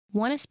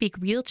Want to speak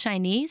real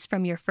Chinese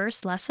from your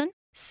first lesson?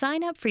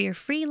 Sign up for your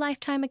free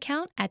lifetime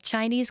account at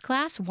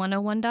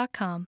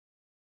ChineseClass101.com.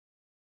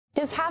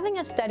 Does having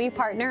a study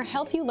partner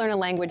help you learn a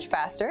language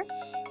faster?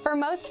 For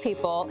most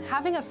people,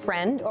 having a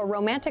friend or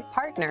romantic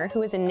partner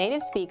who is a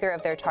native speaker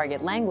of their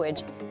target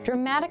language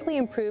dramatically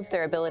improves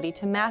their ability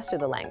to master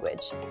the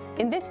language.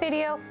 In this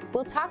video,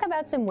 we'll talk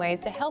about some ways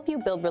to help you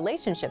build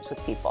relationships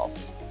with people.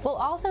 We'll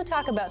also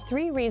talk about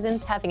 3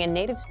 reasons having a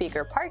native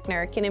speaker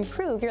partner can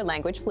improve your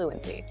language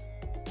fluency.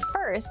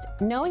 First,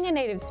 knowing a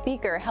native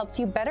speaker helps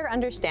you better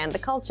understand the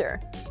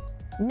culture.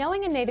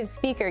 Knowing a native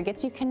speaker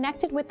gets you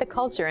connected with the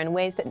culture in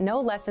ways that no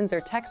lessons or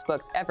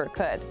textbooks ever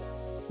could.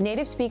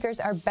 Native speakers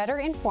are better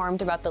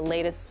informed about the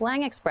latest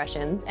slang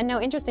expressions and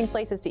know interesting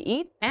places to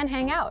eat and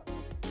hang out.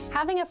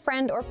 Having a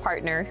friend or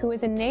partner who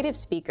is a native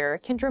speaker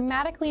can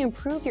dramatically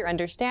improve your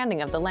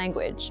understanding of the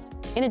language.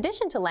 In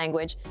addition to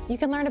language, you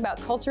can learn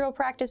about cultural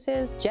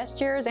practices,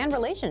 gestures, and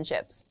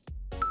relationships.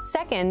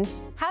 Second,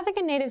 having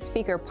a native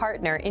speaker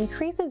partner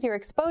increases your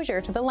exposure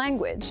to the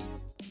language.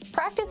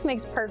 Practice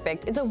makes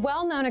perfect is a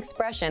well-known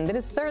expression that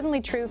is certainly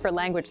true for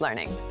language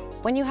learning.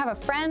 When you have a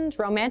friend,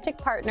 romantic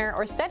partner,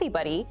 or study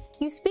buddy,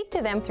 you speak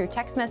to them through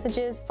text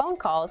messages, phone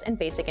calls, and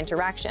basic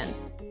interaction.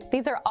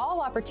 These are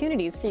all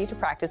opportunities for you to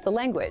practice the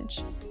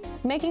language.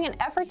 Making an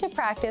effort to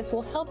practice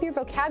will help your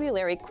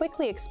vocabulary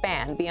quickly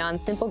expand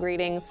beyond simple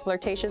greetings,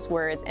 flirtatious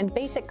words, and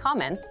basic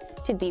comments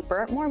to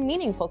deeper, more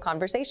meaningful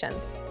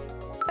conversations.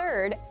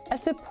 Third, a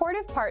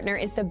supportive partner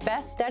is the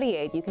best study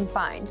aid you can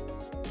find.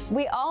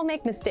 We all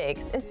make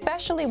mistakes,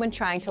 especially when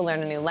trying to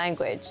learn a new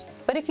language.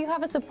 But if you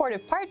have a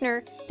supportive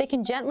partner, they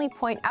can gently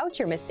point out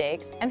your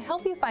mistakes and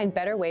help you find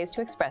better ways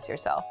to express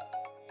yourself.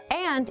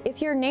 And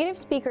if your native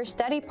speaker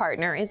study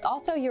partner is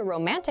also your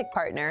romantic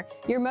partner,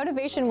 your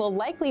motivation will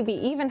likely be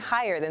even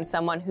higher than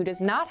someone who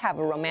does not have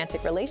a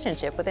romantic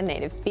relationship with a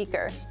native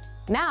speaker.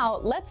 Now,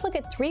 let's look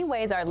at 3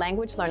 ways our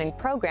language learning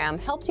program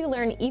helps you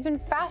learn even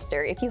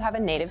faster if you have a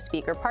native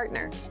speaker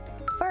partner.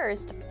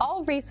 First,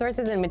 all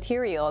resources and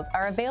materials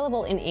are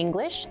available in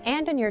English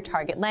and in your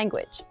target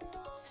language.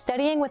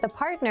 Studying with a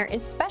partner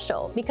is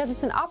special because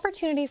it's an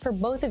opportunity for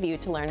both of you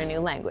to learn a new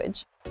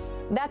language.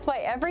 That's why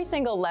every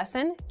single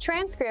lesson,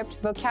 transcript,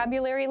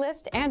 vocabulary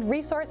list, and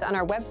resource on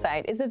our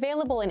website is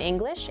available in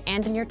English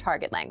and in your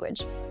target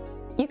language.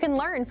 You can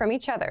learn from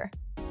each other.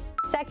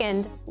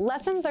 Second,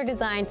 lessons are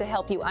designed to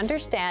help you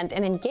understand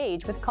and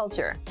engage with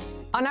culture.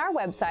 On our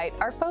website,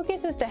 our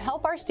focus is to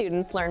help our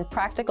students learn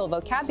practical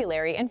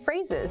vocabulary and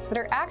phrases that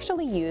are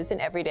actually used in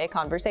everyday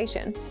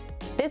conversation.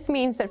 This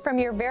means that from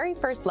your very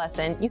first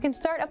lesson, you can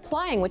start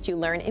applying what you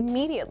learn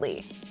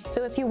immediately.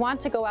 So if you want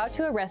to go out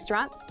to a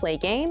restaurant, play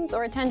games,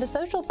 or attend a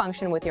social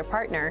function with your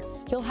partner,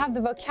 you'll have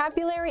the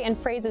vocabulary and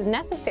phrases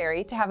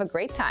necessary to have a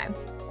great time.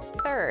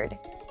 Third,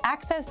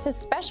 access to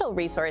special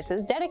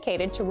resources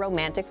dedicated to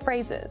romantic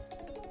phrases.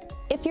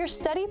 If your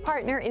study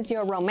partner is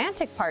your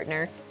romantic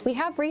partner, we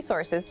have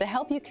resources to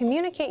help you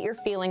communicate your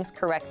feelings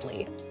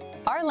correctly.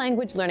 Our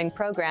language learning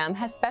program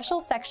has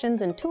special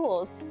sections and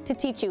tools to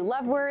teach you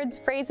love words,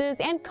 phrases,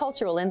 and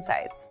cultural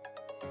insights.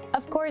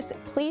 Of course,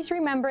 please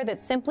remember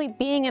that simply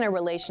being in a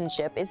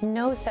relationship is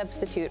no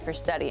substitute for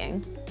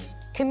studying.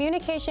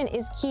 Communication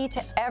is key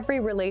to every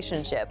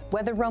relationship,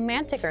 whether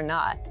romantic or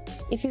not.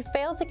 If you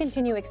fail to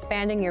continue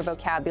expanding your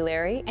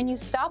vocabulary and you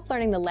stop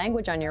learning the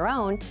language on your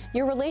own,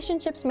 your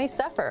relationships may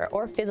suffer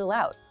or fizzle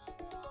out.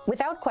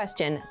 Without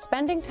question,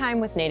 spending time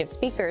with native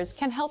speakers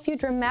can help you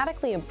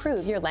dramatically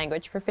improve your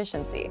language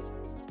proficiency.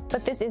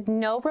 But this is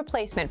no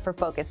replacement for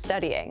focused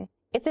studying.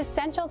 It's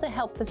essential to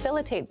help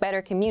facilitate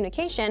better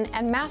communication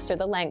and master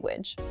the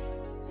language.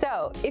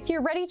 So, if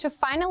you're ready to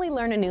finally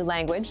learn a new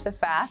language the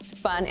fast,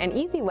 fun, and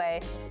easy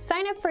way,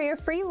 sign up for your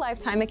free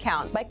lifetime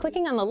account by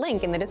clicking on the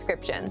link in the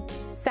description.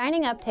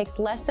 Signing up takes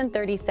less than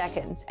 30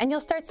 seconds, and you'll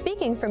start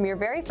speaking from your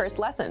very first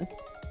lesson.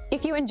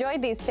 If you enjoyed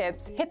these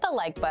tips, hit the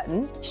like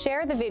button,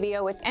 share the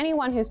video with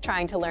anyone who's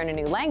trying to learn a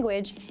new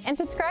language, and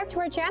subscribe to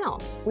our channel.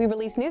 We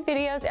release new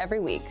videos every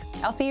week.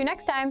 I'll see you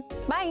next time.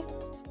 Bye!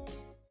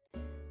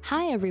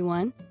 Hi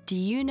everyone! Do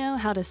you know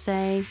how to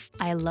say,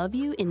 "I love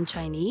you" in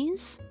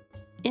Chinese?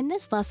 In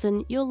this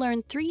lesson, you'll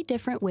learn 3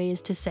 different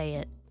ways to say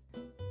it.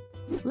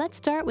 Let's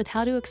start with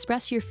how to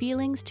express your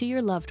feelings to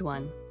your loved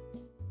one.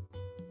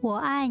 我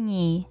爱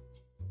你，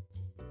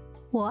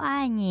我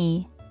爱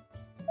你，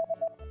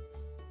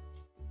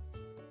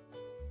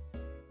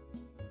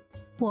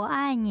我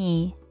爱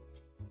你。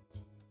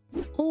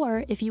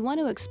 Or if you want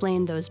to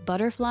explain those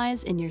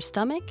butterflies in your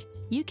stomach,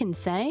 you can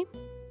say,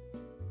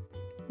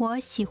 我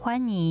喜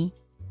欢你，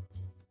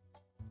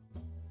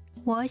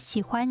我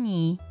喜欢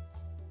你，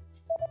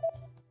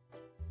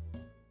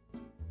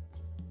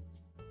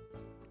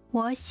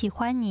我喜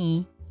欢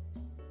你。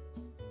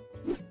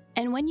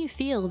 And when you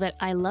feel that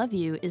 "I love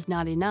you" is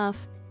not enough,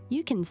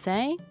 you can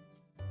say,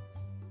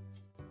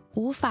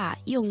 无法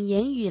用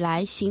言语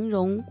来形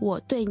容我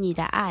对你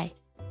的爱。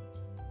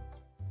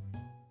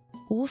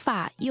无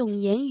法用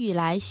言语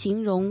来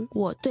形容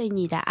我对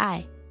你的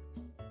爱。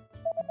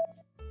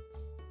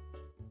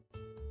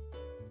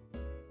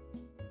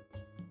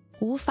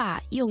无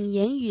法用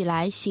言语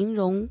来形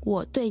容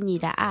我对你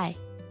的爱。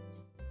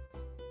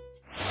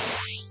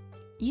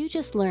You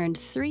just learned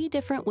 3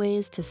 different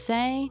ways to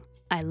say,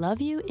 I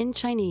love you in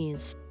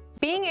Chinese.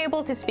 Being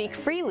able to speak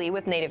freely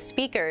with native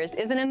speakers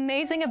is an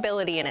amazing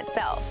ability in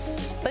itself.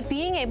 But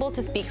being able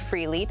to speak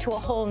freely to a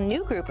whole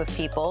new group of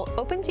people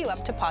opens you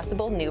up to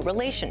possible new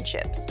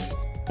relationships.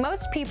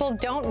 Most people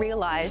don't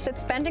realize that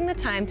spending the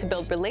time to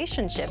build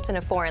relationships in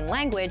a foreign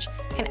language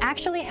can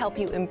actually help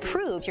you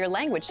improve your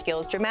language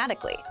skills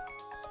dramatically.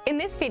 In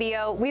this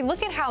video, we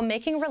look at how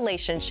making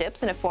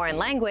relationships in a foreign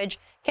language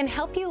can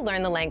help you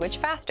learn the language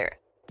faster.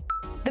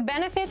 The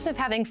benefits of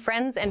having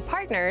friends and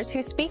partners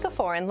who speak a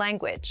foreign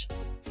language.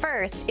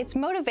 First, it's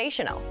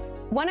motivational.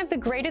 One of the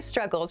greatest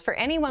struggles for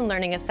anyone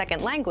learning a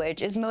second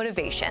language is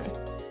motivation.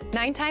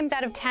 9 times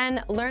out of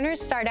 10, learners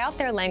start out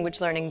their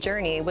language learning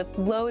journey with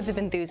loads of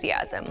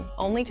enthusiasm,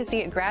 only to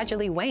see it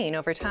gradually wane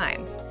over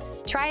time.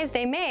 Try as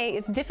they may,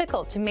 it's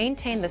difficult to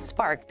maintain the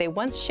spark they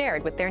once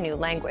shared with their new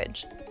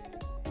language.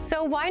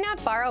 So why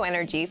not borrow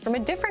energy from a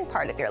different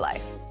part of your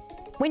life?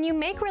 When you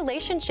make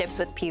relationships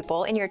with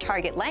people in your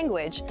target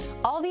language,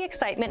 all the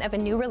excitement of a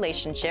new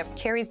relationship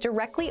carries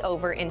directly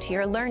over into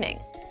your learning.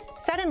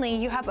 Suddenly,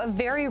 you have a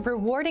very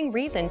rewarding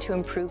reason to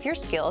improve your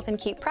skills and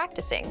keep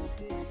practicing.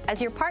 As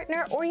your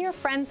partner or your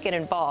friends get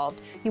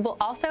involved, you will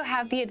also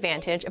have the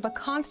advantage of a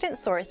constant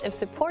source of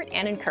support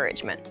and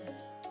encouragement.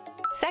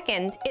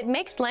 Second, it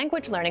makes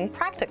language learning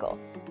practical.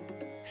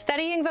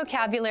 Studying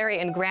vocabulary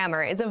and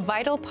grammar is a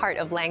vital part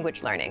of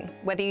language learning,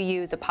 whether you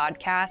use a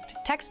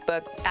podcast,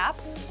 textbook, app,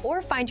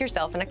 or find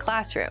yourself in a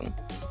classroom.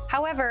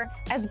 However,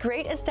 as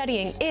great as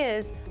studying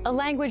is, a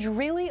language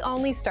really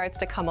only starts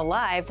to come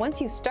alive once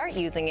you start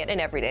using it in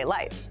everyday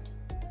life.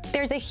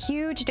 There's a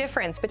huge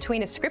difference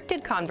between a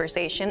scripted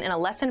conversation in a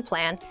lesson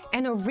plan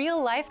and a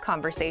real-life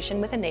conversation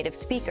with a native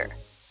speaker.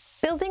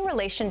 Building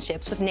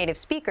relationships with native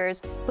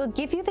speakers will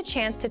give you the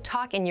chance to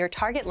talk in your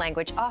target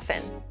language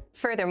often.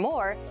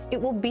 Furthermore,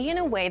 it will be in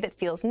a way that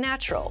feels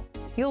natural.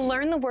 You'll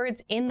learn the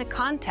words in the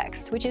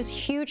context, which is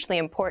hugely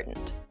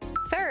important.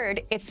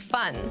 Third, it's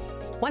fun.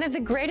 One of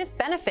the greatest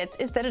benefits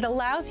is that it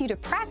allows you to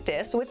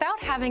practice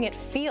without having it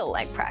feel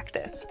like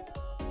practice.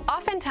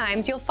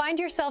 Oftentimes, you'll find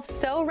yourself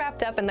so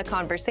wrapped up in the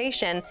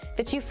conversation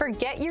that you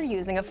forget you're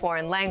using a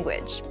foreign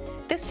language.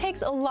 This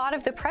takes a lot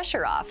of the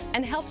pressure off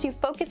and helps you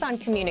focus on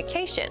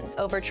communication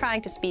over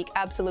trying to speak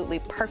absolutely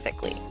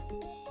perfectly.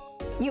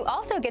 You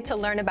also get to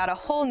learn about a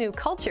whole new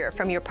culture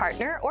from your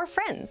partner or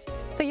friends,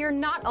 so you're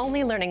not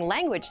only learning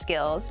language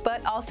skills,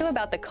 but also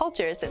about the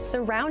cultures that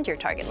surround your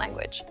target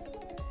language.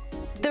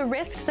 The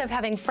risks of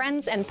having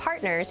friends and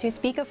partners who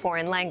speak a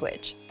foreign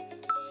language.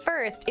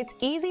 First, it's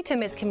easy to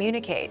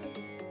miscommunicate.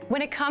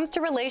 When it comes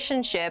to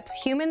relationships,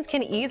 humans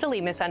can easily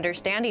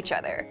misunderstand each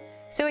other.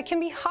 So it can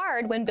be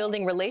hard when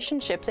building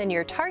relationships in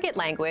your target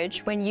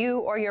language when you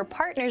or your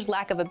partner's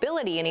lack of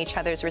ability in each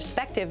other's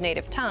respective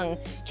native tongue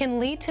can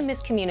lead to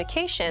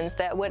miscommunications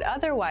that would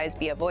otherwise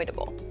be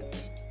avoidable.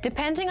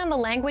 Depending on the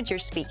language you're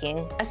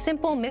speaking, a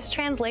simple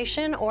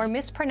mistranslation or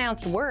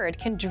mispronounced word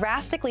can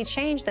drastically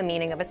change the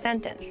meaning of a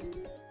sentence.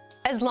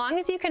 As long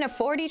as you can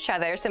afford each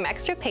other some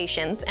extra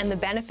patience and the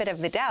benefit of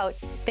the doubt,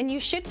 then you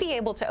should be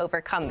able to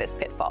overcome this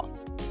pitfall.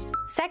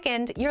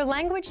 Second, your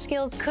language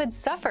skills could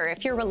suffer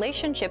if your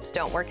relationships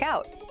don't work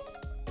out.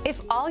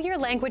 If all your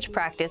language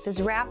practice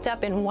is wrapped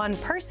up in one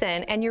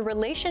person and your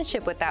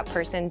relationship with that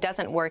person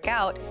doesn't work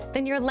out,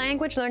 then your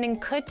language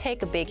learning could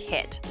take a big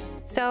hit.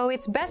 So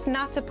it's best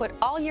not to put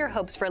all your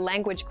hopes for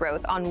language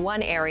growth on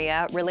one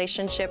area,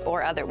 relationship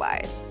or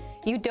otherwise.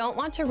 You don't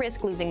want to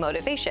risk losing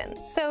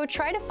motivation, so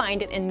try to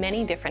find it in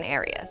many different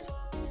areas.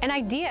 An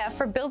idea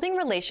for building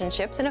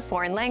relationships in a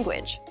foreign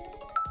language.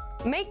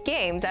 Make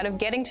games out of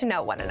getting to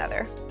know one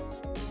another.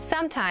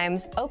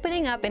 Sometimes,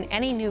 opening up in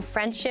any new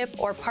friendship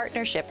or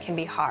partnership can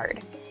be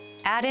hard.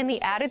 Add in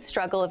the added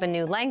struggle of a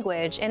new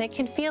language, and it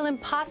can feel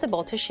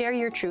impossible to share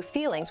your true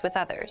feelings with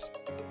others.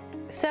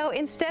 So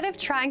instead of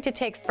trying to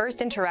take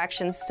first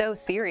interactions so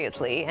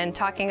seriously and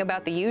talking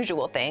about the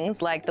usual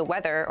things like the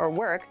weather or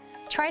work,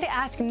 try to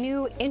ask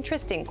new,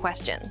 interesting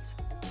questions.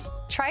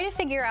 Try to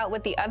figure out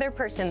what the other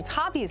person's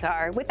hobbies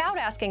are without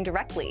asking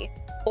directly,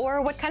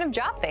 or what kind of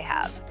job they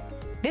have.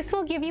 This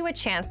will give you a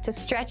chance to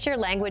stretch your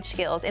language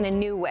skills in a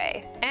new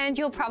way, and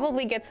you'll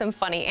probably get some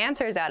funny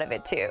answers out of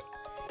it too.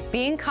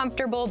 Being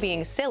comfortable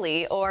being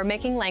silly or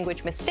making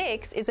language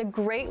mistakes is a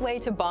great way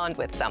to bond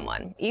with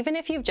someone, even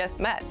if you've just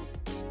met.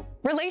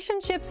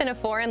 Relationships in a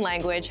foreign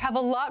language have a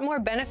lot more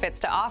benefits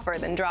to offer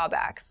than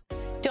drawbacks.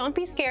 Don't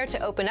be scared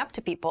to open up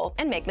to people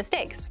and make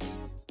mistakes.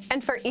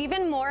 And for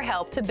even more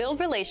help to build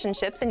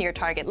relationships in your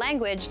target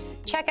language,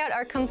 check out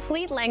our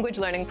complete language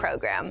learning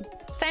program.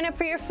 Sign up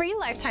for your free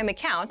lifetime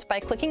account by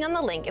clicking on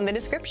the link in the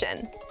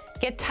description.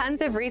 Get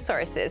tons of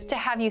resources to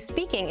have you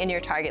speaking in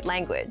your target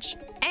language.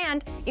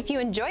 And if you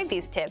enjoyed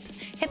these tips,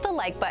 hit the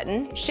like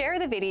button, share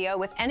the video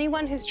with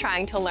anyone who's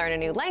trying to learn a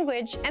new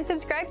language, and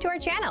subscribe to our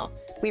channel.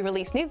 We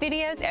release new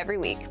videos every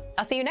week.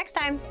 I'll see you next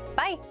time.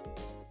 Bye!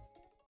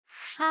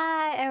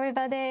 Hi,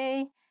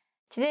 everybody!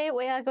 Today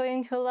we are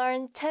going to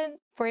learn 10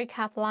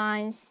 breakup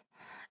lines.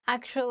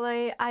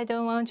 Actually, I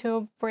don't want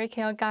to break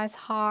your guy's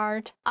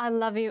heart. I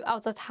love you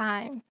all the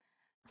time.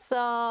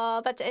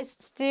 But it's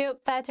still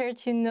better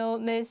to know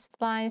these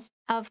lines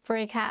of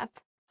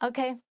breakup.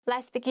 Okay,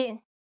 let's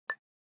begin.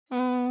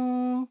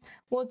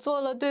 我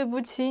做了对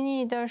不起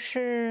你的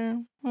事。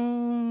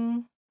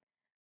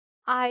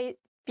I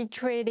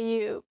betrayed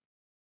you.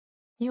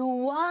 You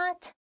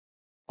what?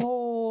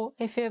 Oh,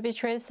 if you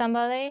betray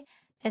somebody,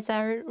 it's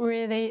a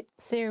really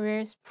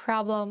serious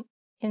problem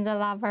in the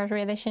lover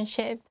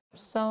relationship.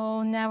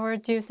 So never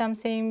do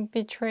something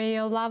betray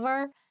your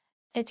lover.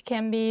 It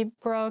can be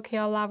broke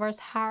your lover's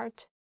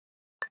heart.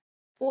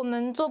 我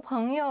们做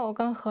朋友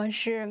更合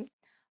适.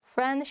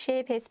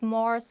 Friendship is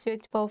more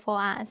suitable for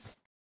us.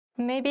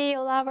 Maybe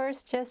your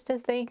lovers just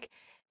think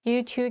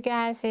you two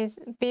guys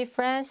be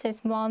friends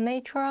is more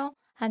natural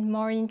and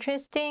more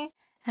interesting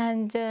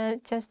and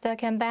just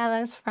can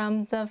balance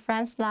from the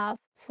friend's love.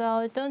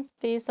 So don't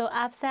be so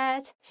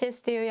upset. She's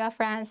still your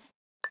friends.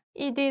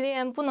 异地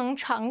恋不能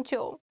长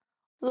久.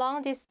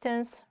 Long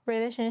distance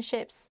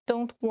relationships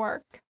don't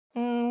work.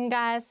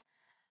 Guys,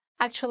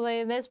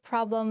 actually this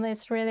problem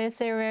is really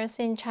serious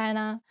in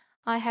China.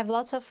 I have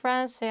lots of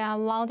friends who are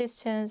long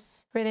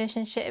distance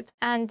relationship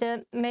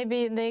and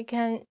maybe they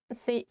can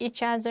see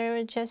each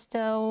other just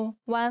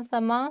once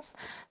a month,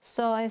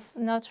 so it's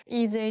not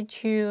easy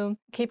to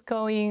keep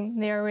going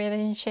their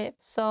relationship.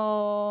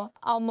 So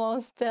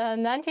almost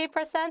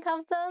 90%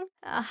 of them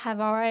have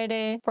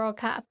already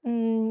broke up.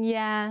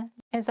 Yeah,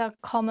 it's a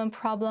common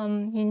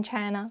problem in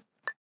China.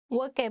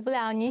 我给不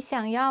了你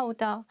想要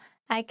的.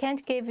 I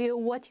can't give you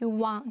what you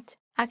want.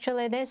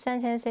 Actually, this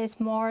sentence is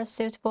more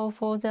suitable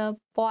for the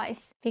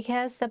boys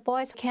because the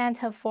boys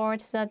can't afford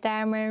the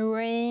diamond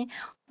ring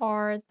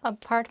or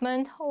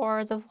apartment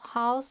or the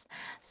house.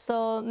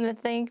 So they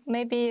think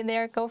maybe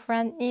their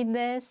girlfriend need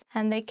this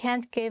and they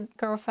can't give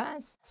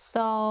girlfriends.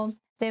 So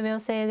they will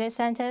say this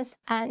sentence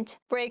and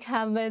break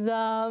up with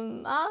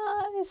them.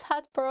 It's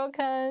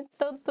heartbroken.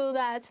 Don't do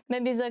that.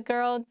 Maybe the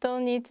girl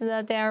don't need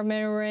the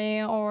diamond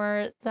ring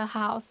or the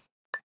house.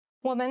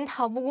 我们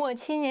逃不过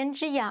7年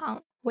之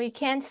痒. We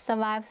can't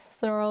survive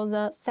through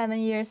the 7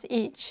 years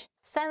each.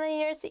 7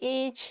 years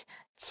each,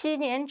 7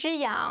年之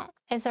痒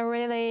is a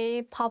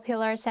really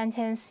popular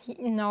sentence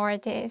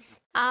nowadays.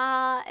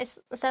 It's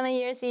 7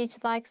 years each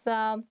like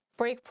the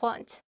break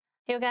point.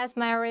 You guys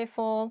marry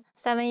for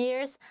 7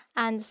 years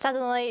and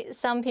suddenly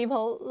some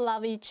people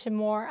love each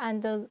more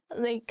and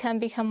they can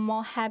become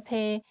more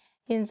happy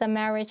in the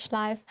marriage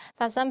life.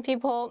 But some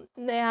people,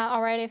 they have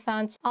already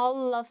found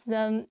all of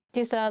the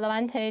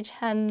disadvantage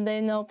and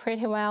they know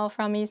pretty well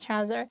from each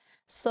other.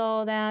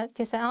 So that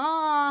they say,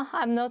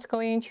 I'm not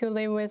going to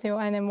live with you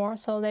anymore.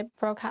 So they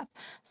broke up.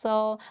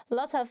 So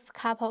lots of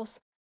couples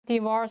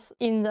divorce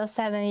in the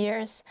 7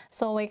 years.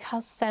 So we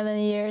call 7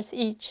 years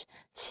each.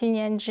 7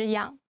年之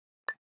痒.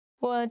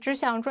 我只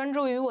想专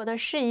注于我的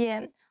事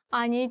业.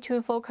 I need to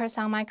focus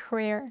on my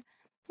career.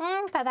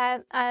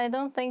 But I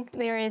don't think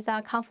there is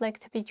a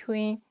conflict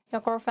between your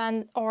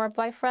girlfriend or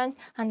boyfriend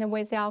and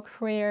with your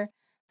career.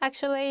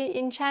 Actually,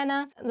 in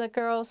China, the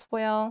girls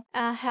will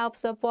help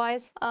the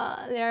boys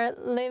their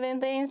living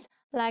things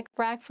like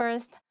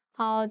breakfast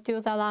or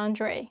do the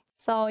laundry.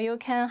 So you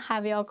can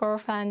have your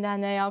girlfriend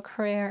and your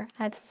career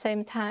at the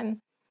same time.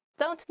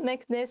 Don't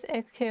make this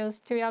excuse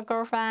to your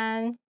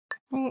girlfriend.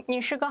 你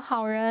是个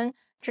好人，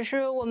只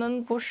是我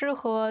们不适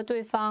合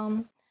对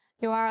方.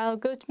 You are a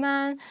good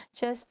man,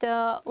 just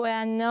we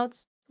are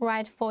not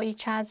right for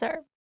each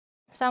other.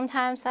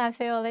 Sometimes I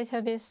feel a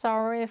little bit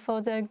sorry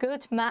for the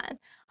good man,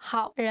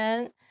 好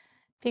人,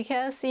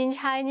 because in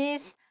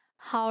Chinese,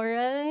 好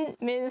人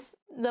means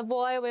the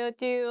boy will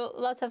do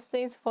lots of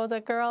things for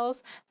the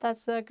girls, but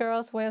the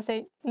girls will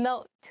say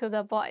no to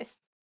the boys.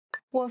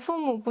 我父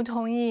母不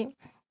同意.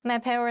 My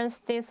parents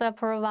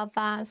disapprove of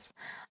us.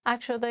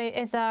 Actually,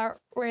 it's a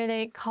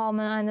really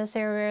common and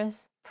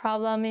serious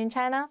problem in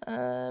China.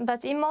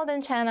 But in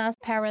modern China,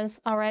 parents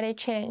already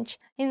change.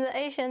 In the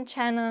Asian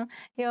China,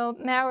 your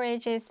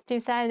marriage is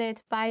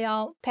decided by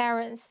your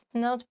parents,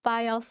 not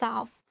by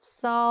yourself.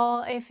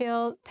 So if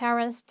your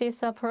parents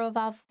disapprove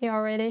of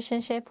your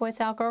relationship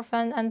with your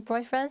girlfriend and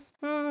boyfriends,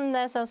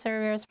 that's a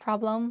serious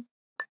problem.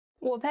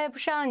 我配不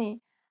上你.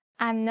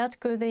 I'm not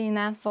good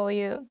enough for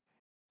you.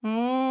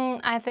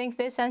 I think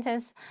this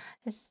sentence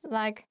is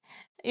like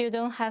you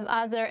don't have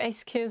other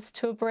excuse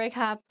to break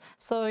up,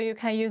 so you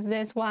can use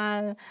this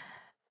one.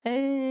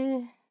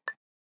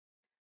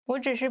 我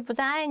只是不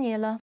再爱你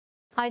了.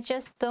 I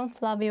just don't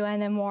love you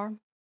anymore.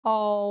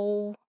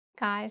 Oh,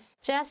 guys,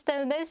 just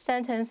this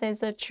sentence is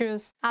the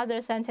truth.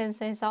 Other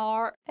sentences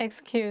are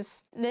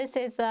excuse. This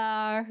is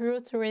a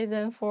root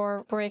reason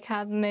for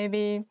breakup,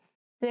 maybe.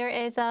 There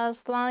is a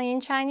slang in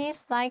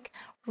Chinese like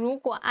如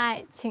果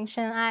爱请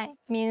深爱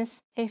means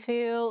if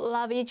you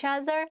love each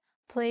other,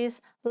 please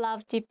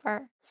love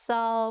deeper.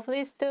 So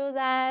please do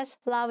that.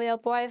 Love your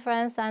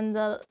boyfriends and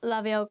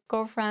love your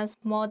girlfriends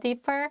more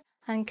deeper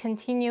and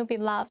continue be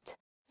loved.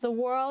 The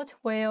world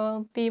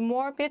will be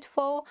more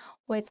beautiful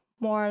with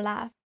more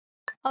love.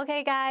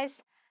 Okay,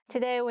 guys,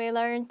 today we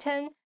learned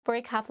 10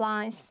 breakup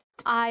lines.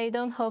 I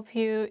don't hope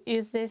you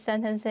use these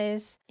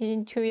sentences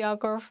into your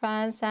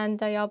girlfriends and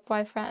your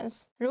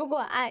boyfriends. 如果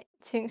爱，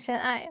请深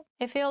爱.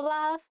 If you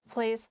love,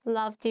 please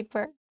love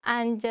deeper.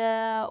 And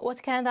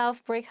what kind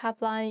of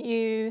breakup line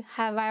you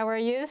have ever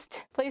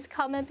used? Please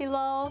comment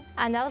below.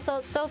 And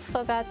also don't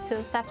forget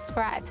to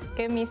subscribe.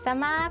 Give me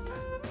some up.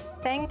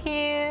 Thank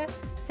you.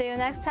 See you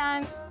next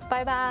time.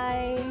 Bye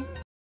bye.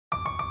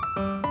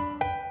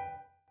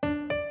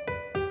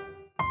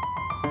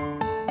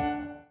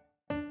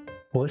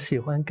 我喜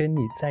欢跟你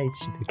在一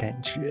起的感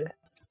觉。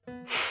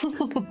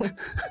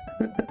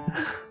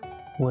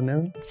我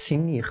能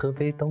请你喝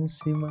杯东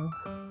西吗？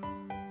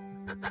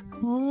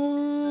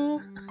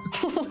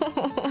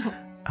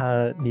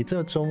你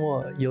这周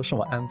末有什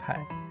么安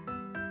排？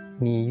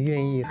你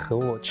愿意和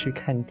我去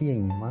看电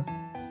影吗？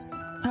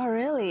 Oh,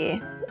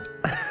 really?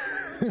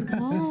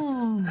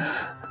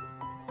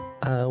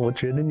 我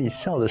觉得你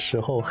笑的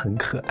时候很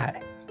可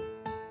愛。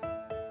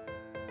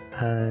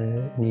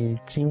你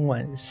今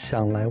晚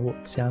想來我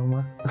家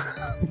嗎？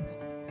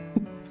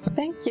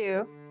 Thank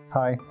you.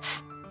 Hi.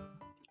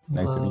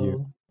 Nice to meet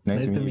you.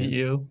 Nice to meet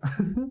you.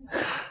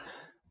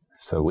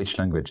 So which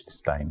language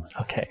this time?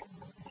 Okay.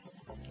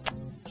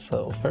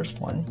 So first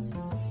one.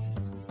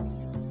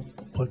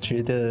 我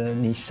覺得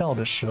你笑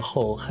的時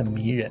候很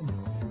迷人。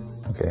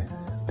 Okay.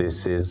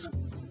 This is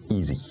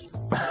easy.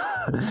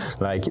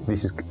 Like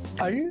this is...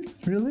 Are you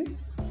really?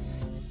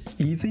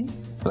 Easy?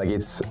 Like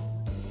it's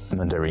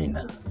Mandarin.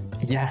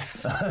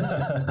 Yes.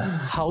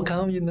 How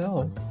come you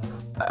know?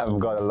 I've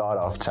got a lot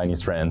of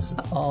Chinese friends.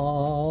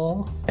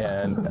 Oh.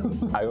 And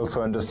I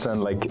also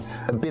understand like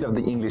a bit of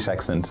the English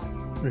accent.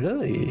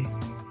 Really?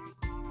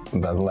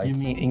 But like... You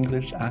mean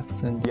English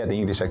accent? Yeah, the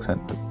English accent.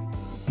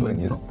 When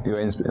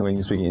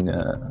you speak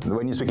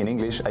in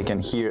English, I can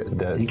hear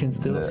the... You can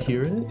still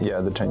hear it? Yeah,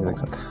 the Chinese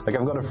accent. Like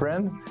I've got a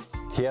friend,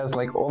 he has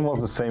like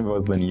almost the same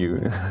voice than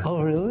you.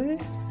 Oh, really?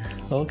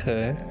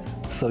 Okay.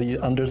 So you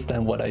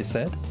understand what I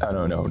said?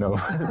 No.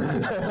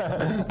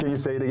 Can you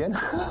say it again?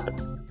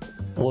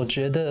 我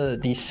觉得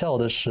你笑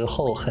的时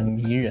候很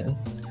迷人。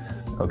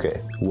 Okay.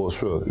 我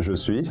说je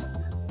suis.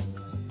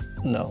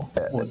 No.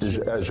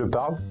 Je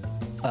parle.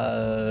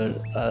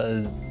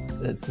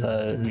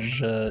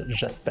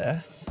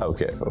 J'espère.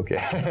 Okay.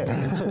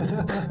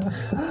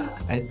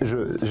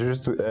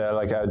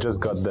 Like I just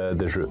got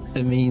the je.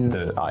 It means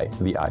The I.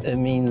 It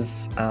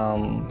means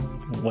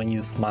when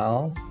you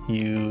smile,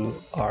 you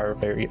are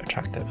very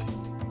attractive.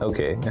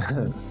 Okay.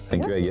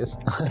 Thank you, I guess.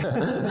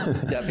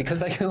 Yeah,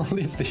 because I can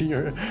only see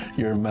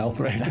your mouth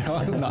right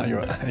now, not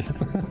your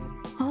eyes.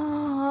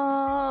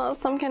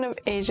 Some kind of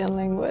Asian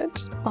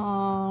language.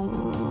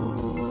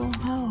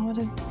 What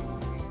is...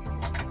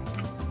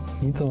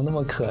 你怎么那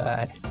么可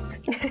爱？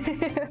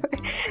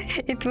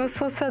 It was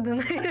so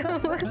sudden.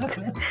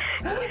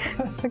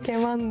 Okay,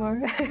 one more.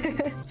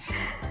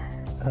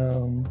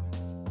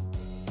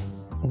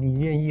 你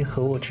愿意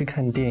和我去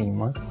看电影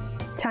吗？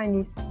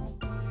 Chinese.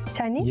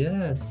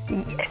 Yes.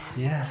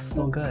 Yes,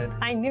 so good.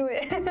 I knew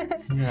it.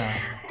 Yeah.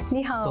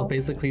 你好. So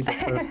basically the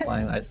first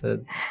line I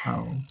said,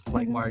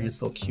 like, why are you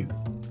so cute?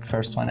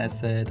 First one I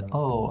said,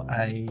 oh,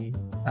 I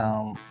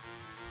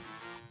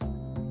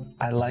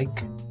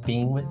like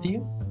being with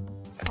you.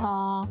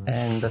 Aww.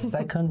 And the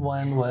second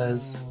one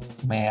was,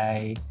 may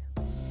I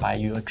buy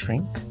you a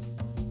drink?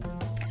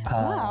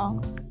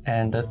 Wow.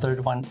 And the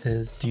third one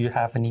is, do you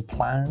have any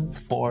plans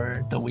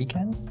for the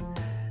weekend?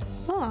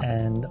 Huh.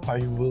 And are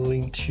you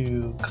willing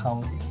to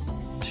come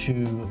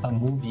to a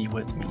movie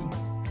with me?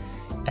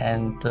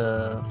 And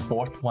the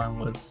fourth one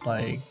was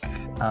like,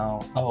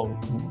 oh,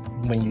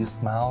 when you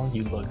smile,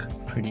 you look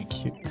pretty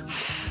cute.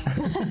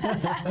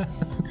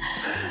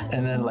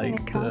 And then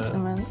like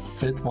the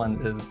fifth one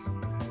is,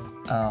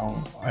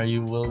 are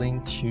you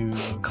willing to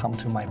come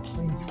to my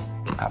place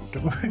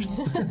afterwards?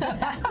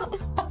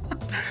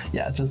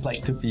 Yeah, just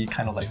like to be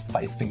kind of like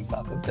spice things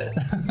up a bit.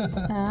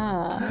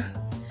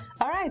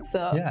 All right,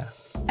 so Yeah.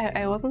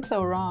 I wasn't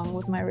so wrong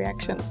with my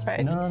reactions,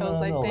 right? No, I was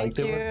like, no. thank Like,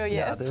 you, there was, yes.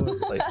 Yeah, there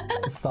was like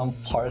some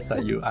parts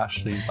that you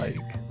actually like,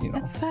 you know.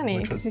 It's funny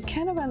which because was- you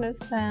kind of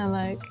understand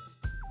like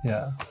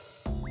Yeah.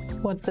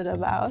 what's it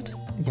about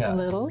Yeah. a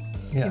little,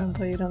 Yeah. even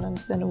though you don't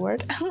understand a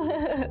word.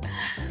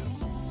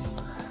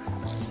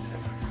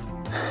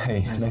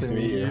 Hey, nice to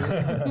meet you.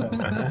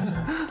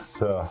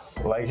 So,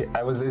 like,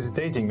 I was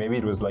hesitating. Maybe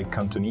it was like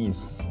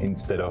Cantonese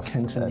instead of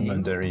Cantonese.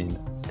 Mandarin.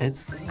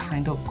 It's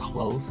kind of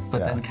close, but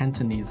Yeah. then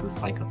Cantonese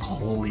is like a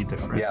totally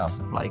different. Yeah.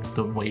 Like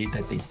the way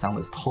that they sound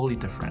is totally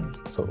different.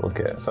 So,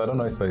 okay. So I don't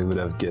know if I would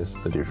have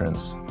guessed the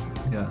difference.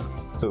 Yeah.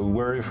 So,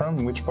 where are you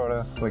from? Which part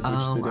of, like, which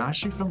I'm city?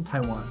 actually from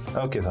Taiwan.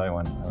 Okay,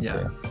 Taiwan. Okay.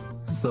 Yeah.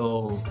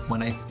 So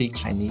when I speak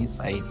Chinese,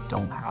 I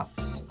don't have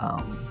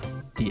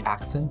the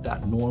accent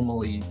that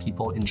normally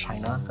people in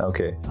China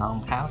Okay.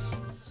 have.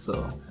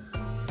 So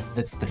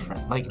it's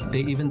different. Like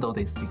even though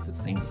they speak the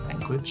same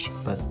language,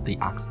 but the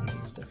accent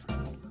is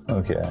different.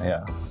 Okay,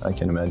 yeah. I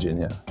can imagine,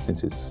 yeah.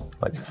 Since it's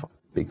like a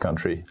big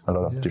country, a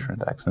lot of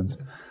different accents.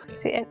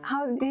 See, and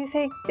how do you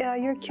say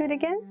you're cute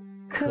again?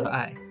 可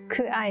爱.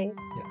 可爱.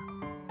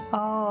 Yeah.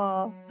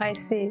 Oh, I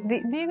see.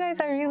 Do you guys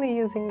are really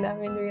using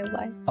them in real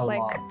life? A like,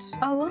 lot.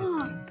 A I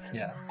lot. think.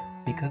 Yeah.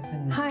 Because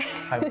in Hi.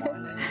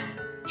 Taiwan and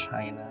in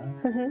China,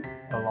 Mhm.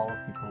 a lot of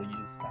people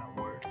use that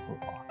word a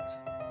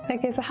lot.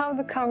 Okay, so how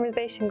the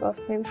conversation goes?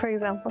 For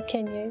example,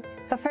 can you?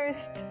 So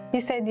first, you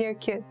said you're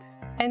cute,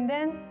 and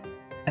then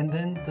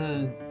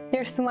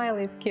your smile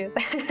is cute.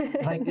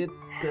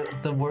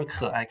 the word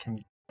可爱 can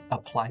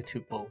apply to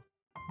both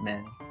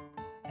men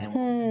and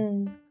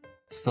women.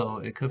 So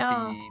it could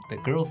be the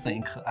girl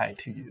saying 可爱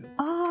to you.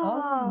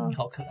 Oh.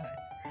 好可爱.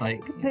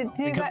 Like Do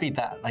you it could be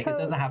that. Like so it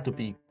doesn't have to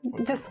be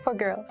just for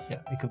girls.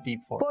 Yeah, it could be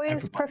for Boys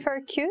everybody. prefer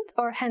cute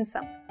or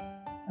handsome?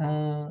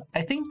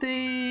 I think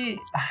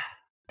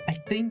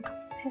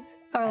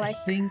Or like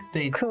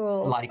they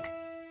cool. like.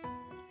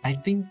 I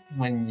think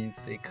when you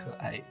say 可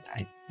爱,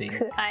 I think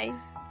可爱.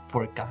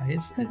 for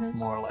guys it's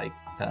more like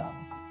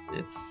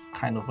it's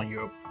kind of when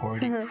you're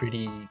already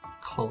pretty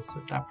close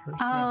with that person.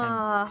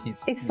 Ah, and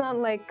he's, it's not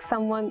like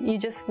someone you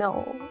just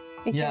know.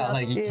 Yeah,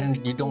 like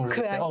you don't really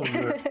say, 可爱. oh,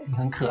 you're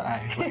很可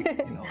爱,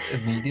 like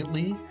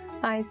immediately.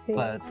 I see.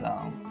 But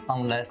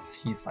unless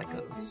he's like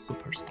a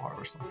superstar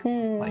or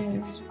something, like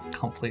he's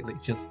completely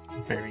just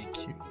very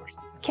cute or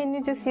something. Can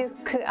you just use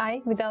可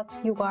愛 without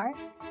you are?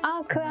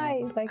 Ah, 可愛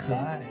like 可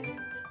that. 愛.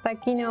 Like,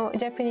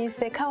 Japanese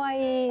say 可愛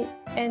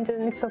and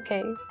then it's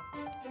okay.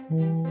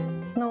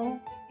 No,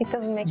 it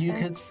doesn't make You sense.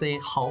 could say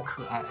好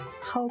可愛.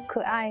 好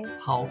可愛.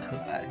 好可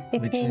愛,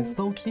 It which means is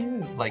so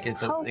cute. Like it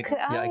does.好可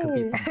愛. Yeah, it could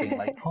be something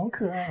like 好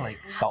可愛, like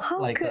好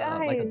可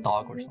愛. like a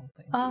dog or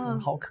something.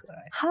 好可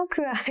愛. 好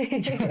可愛.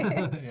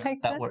 Yeah,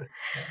 Like that works.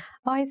 Yeah.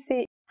 Oh, I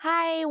see.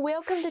 Hi,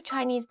 welcome to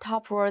Chinese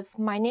Top Words.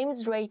 My name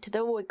is Ray.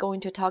 Today we're going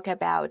to talk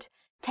about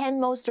 10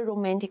 most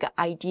romantic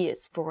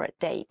ideas for a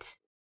date.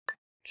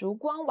 烛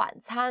光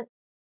晚餐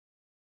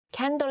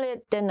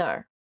candlelit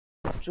dinner.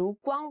 烛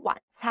光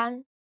晚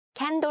餐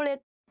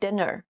candlelit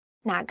dinner.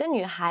 哪个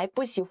女孩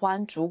不喜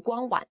欢烛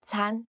光晚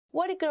餐?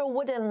 What girl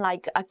wouldn't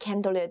like a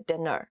candlelit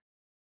dinner?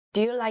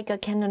 Do you like a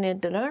candlelit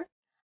dinner?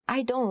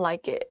 I don't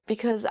like it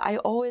because I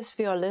always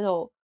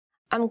feel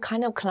I'm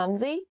kind of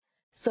clumsy.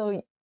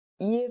 So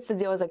if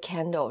there was a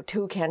candle,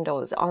 2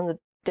 candles on the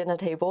dinner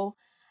table,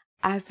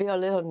 I feel a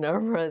little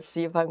nervous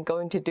if I'm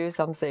going to do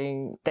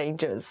something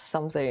dangerous,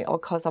 or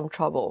cause some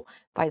trouble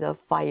by the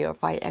fire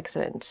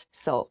accident.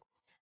 So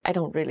I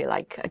don't really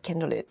like a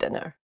candlelit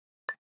dinner.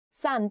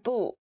 散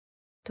步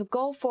to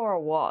go for a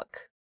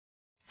walk.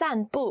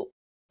 散步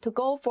to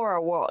go for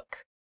a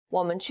walk.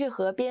 我们去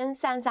河边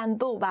散散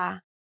步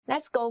吧.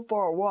 Let's go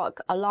for a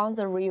walk along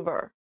the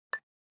river.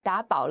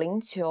 打保龄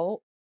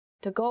球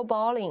to go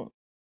bowling.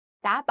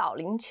 打保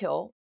龄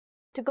球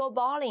to go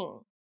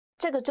bowling.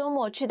 这个周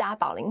末去打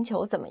保龄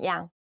球怎么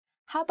样?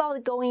 How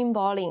about going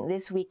bowling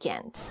this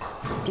weekend?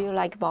 Do you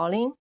like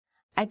bowling?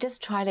 I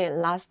just tried it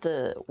last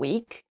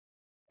week,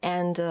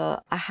 and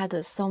I had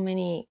so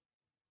many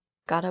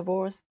gutter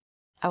balls.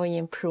 I will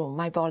improve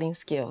my bowling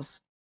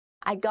skills.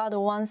 I got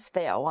 1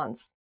 spare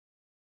once.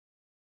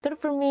 Good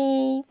for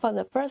me for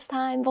the first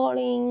time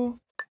bowling.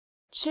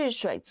 去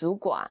水族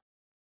馆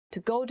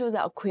to go to the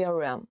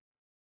aquarium.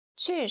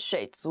 去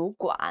水族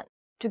馆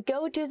to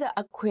go to the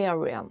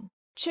aquarium.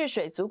 去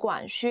水族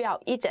馆需要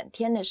1整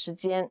天的时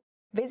间.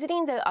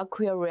 Visiting the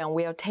aquarium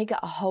will take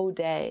a whole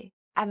day.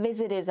 I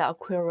visited the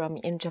aquarium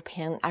in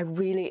Japan. I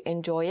really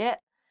enjoy it.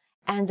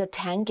 And the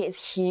tank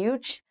is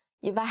huge.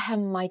 If I have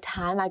my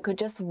time, I could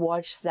just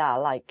watch that,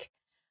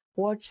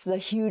 watch the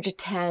huge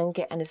tank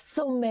and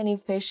so many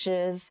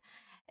fishes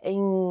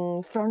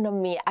in front of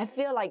me. I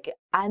feel like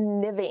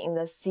I'm living in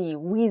the sea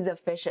with the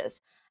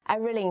fishes. I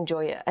really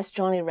enjoy it. I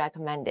strongly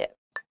recommend it.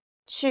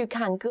 去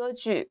看歌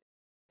剧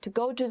to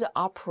go to the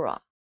opera.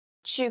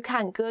 去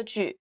看歌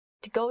剧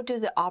to go to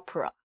the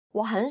opera.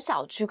 我很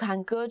少去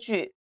看歌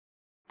剧.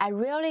 I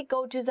rarely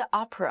go to the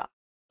opera.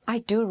 I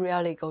do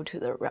rarely go to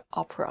the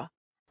opera.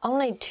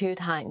 Only 2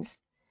 times.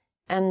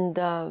 And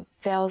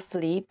fell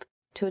asleep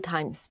 2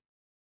 times.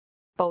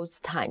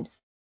 Both times.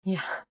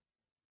 Yeah.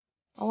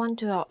 I went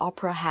to an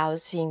opera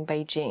house in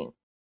Beijing.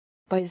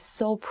 But it's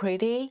so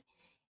pretty.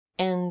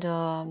 And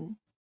the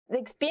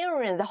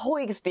whole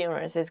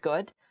experience is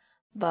good.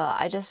 But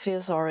I just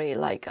feel sorry,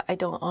 I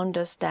don't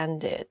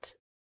understand it,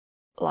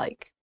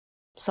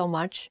 so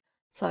much,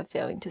 so I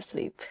fell into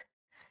sleep.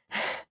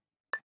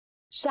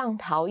 上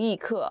陶艺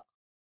课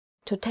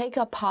to take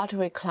a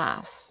pottery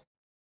class.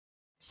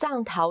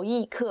 上陶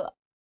艺课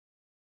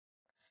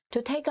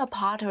to take a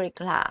pottery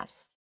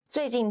class.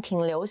 最近挺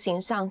流行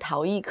上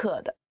陶艺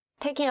课的.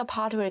 Taking a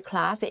pottery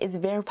class is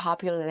very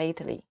popular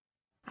lately.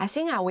 I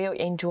think I will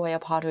enjoy a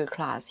pottery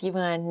class,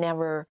 even I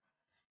never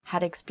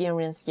had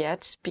experience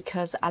yet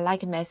because I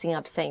like messing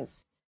up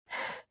things.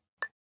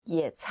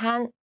 野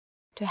餐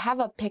to have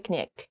a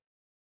picnic.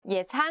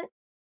 野餐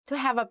to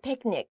have a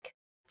picnic.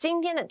 今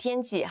天的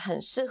天气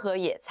很适合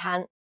野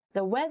餐.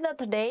 The weather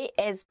today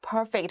is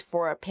perfect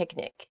for a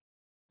picnic.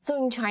 So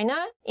in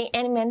China, in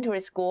elementary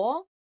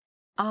school,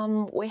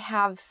 we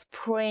have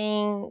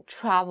spring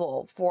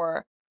travel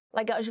for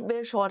a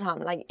very short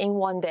time, in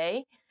 1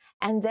 day.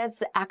 And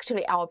that's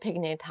actually our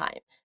picnic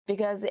time.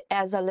 Because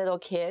as a little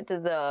kid,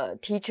 the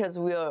teachers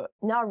will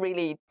not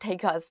really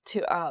take us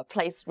to a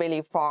place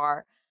really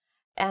far.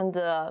 And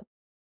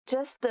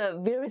just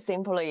very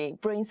simply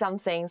bring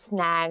something,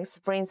 snacks,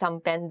 bring some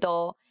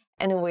bento,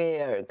 and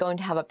we're going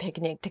to have a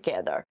picnic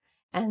together.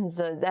 And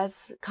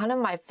that's kind of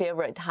my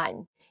favorite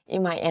time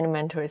in my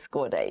elementary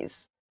school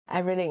days. I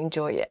really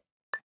enjoy it.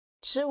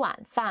 吃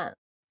晚饭，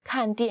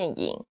看电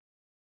影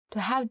to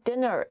have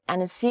dinner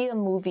and see a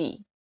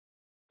movie.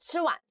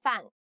 吃晚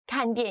饭，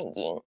看电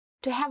影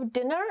to have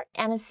dinner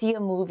and see a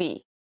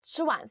movie.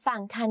 吃晚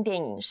饭看电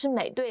影是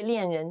每对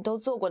恋人都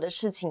做过的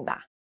事情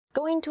吧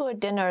Going to a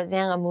dinner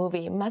then a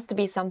movie must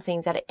be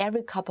something that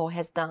every couple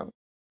has done.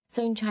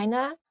 So in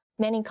China,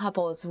 many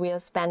couples will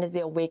spend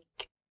their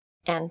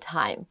weekend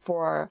time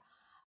for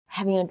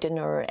having a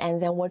dinner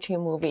and then watching a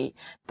movie.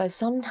 But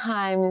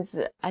sometimes,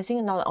 I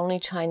think not only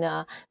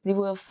China, they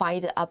will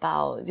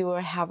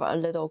have a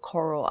little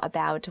quarrel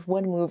about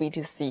what movie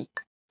to see.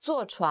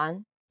 坐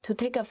船 to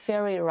take a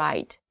ferry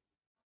ride.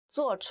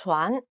 坐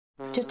船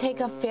to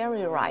take a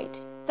ferry ride.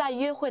 在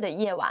约会的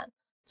夜晚，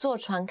坐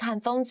船看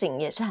风景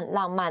也是很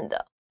浪漫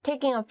的。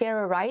Taking a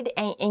ferry ride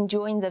and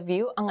enjoying the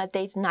view on a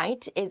date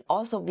night is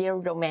also very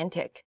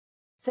romantic.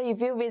 So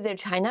if you visit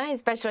China,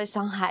 especially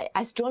Shanghai,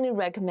 I strongly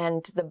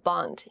recommend the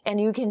Bund,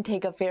 and you can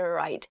take a ferry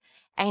ride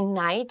at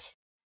night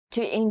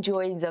to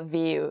enjoy the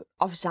view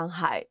of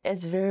Shanghai.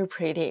 It's very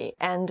pretty,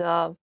 and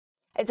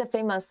it's a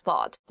famous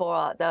spot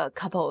for the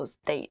couple's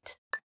date.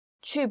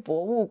 去博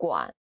物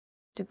馆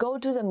to go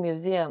to the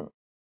museum.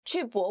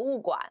 去博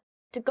物馆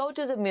to go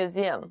to the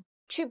museum.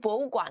 去博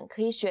物馆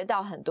可以学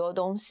到很多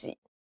东西。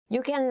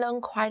You can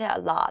learn quite a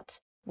lot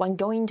when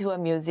going to a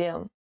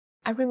museum.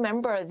 I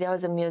remember there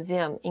was a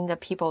museum in the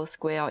People's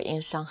Square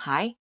in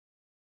Shanghai.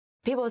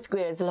 People's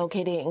Square is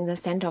located in the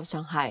center of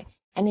Shanghai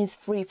and it's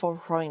free for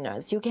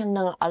foreigners. You can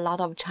learn a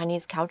lot of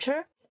Chinese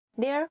culture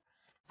there.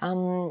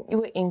 You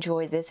will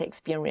enjoy this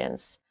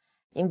experience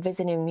in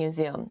visiting a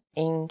museum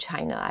in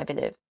China, I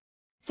believe.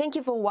 Thank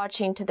you for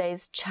watching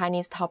today's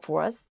Chinese Top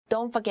Words.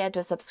 Don't forget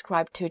to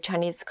subscribe to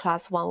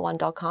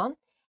ChineseClass11.com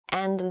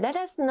and let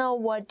us know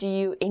what do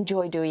you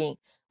enjoy doing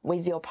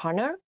with your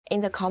partner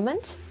in the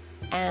comment.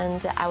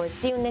 And I will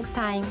see you next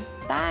time.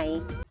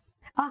 Bye!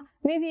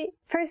 Maybe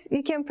first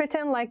you can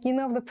pretend like you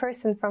know the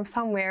person from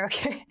somewhere,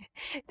 okay?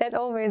 That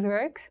always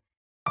works.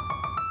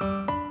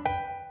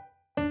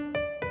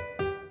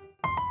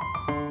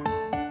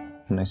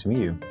 Nice to meet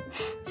you.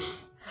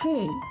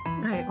 Hey,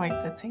 right, wait,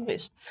 that's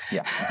English.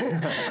 Yeah.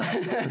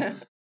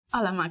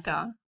 Hola,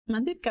 Maca.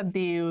 M'han dit que et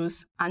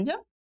dius Anja?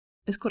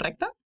 És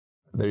correcte?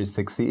 Very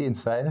sexy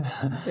inside.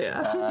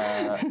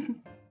 Yeah.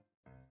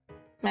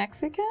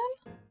 Mexican?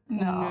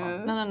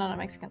 No,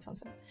 Mexican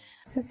sounds good.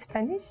 Is it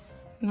Spanish?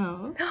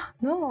 No.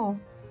 No.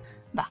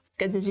 Va,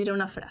 que et llegiré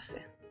una frase.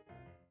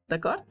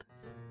 D'acord?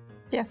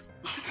 Yes.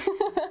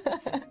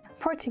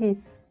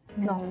 Portuguese?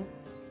 No.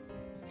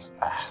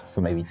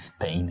 So maybe it's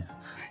Spain.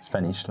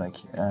 Spanish,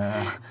 like.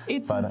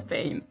 It's in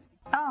Spain.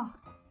 How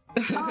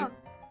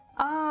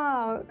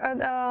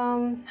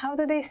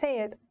do they say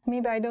it?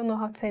 Maybe I don't know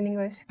how to say in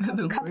English.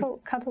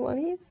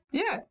 Catalonians?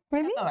 Yeah.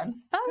 Really?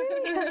 Catalan. Oh,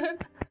 really?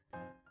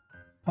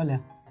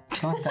 Hola,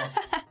 ¿cómo estás?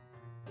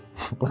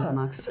 Hola,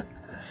 Max.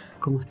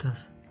 ¿Cómo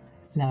estás?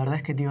 La verdad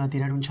es que te iba a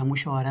tirar un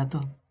chamullo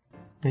barato,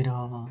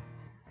 pero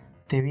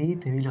te vi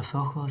los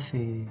ojos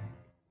y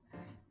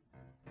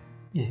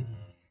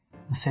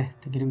no sé,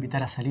 te quiero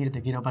invitar a salir,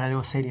 te quiero para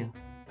algo serio.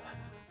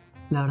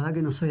 La verdad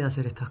que no soy de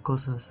hacer estas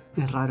cosas,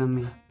 es raro en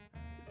mí,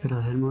 pero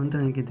desde el momento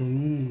en el que te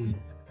vi,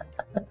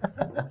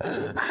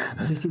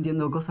 estoy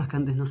sintiendo cosas que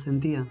antes no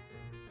sentía.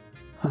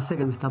 No sé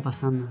qué me está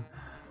pasando.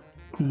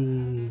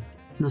 Y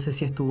no sé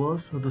si es tu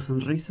voz o tu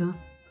sonrisa,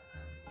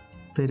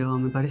 pero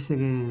me parece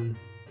que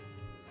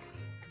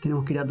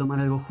tenemos que ir a tomar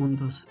algo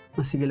juntos.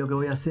 Así que lo que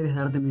voy a hacer es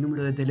darte mi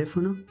número de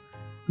teléfono,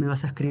 me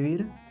vas a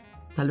escribir,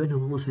 tal vez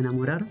nos vamos a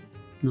enamorar,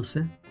 no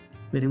sé,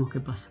 veremos qué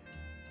pasa.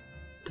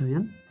 ¿Está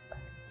bien?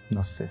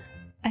 No sé.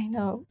 I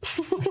know.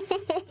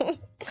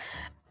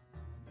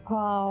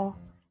 Wow,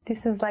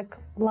 this is like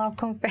love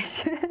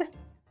confession.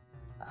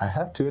 I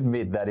have to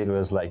admit that it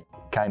was like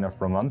kind of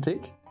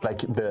romantic, like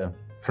the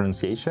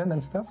pronunciation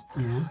and stuff.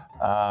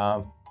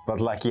 Yeah. But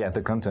like, yeah,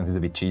 the content is a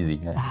bit cheesy.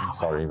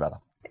 Sorry about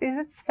that. Is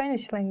it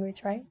Spanish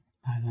language, right?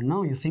 I don't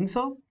know, you think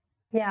so?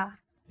 Yeah.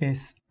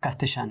 Es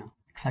castellano,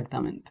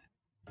 exactamente.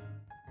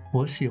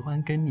 我喜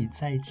欢跟你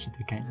在一起的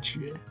感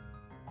觉。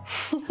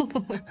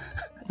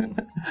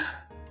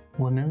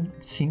我能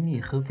请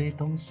你喝杯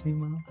东西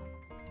吗？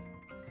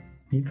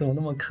你怎么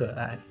那么可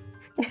爱？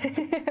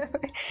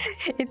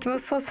 It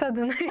was so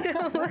sudden.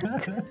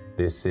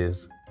 This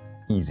is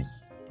easy.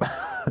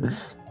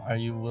 Are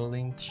you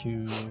willing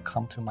to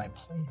come to my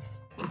place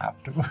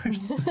afterwards?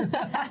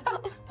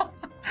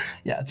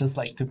 Yeah, just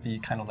like to be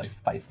kind of like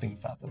spice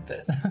things up a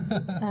bit.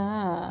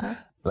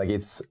 Like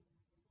it's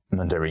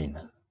Mandarin.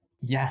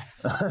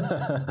 Yes.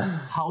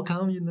 How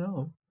come you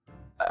know?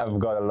 I've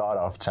got a lot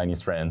of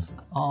Chinese friends.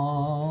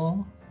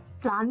 Oh.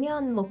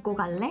 라면 먹고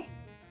갈래?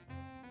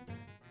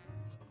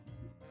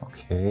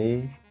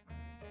 Okay.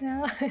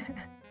 Yeah.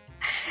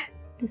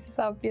 This is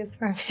obvious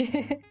for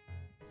me.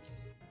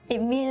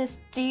 It means,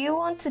 do you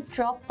want to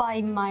drop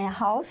by my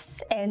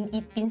house and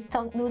eat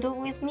instant noodle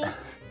with me?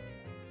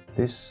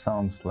 This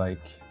sounds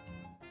like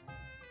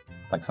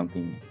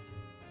something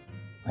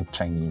like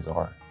Chinese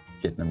or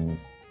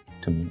Vietnamese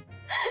to me.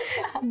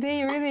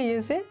 They really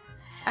use it?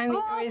 I mean,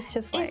 or it's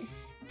just like...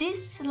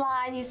 This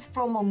line is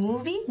from a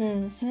movie,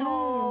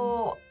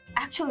 so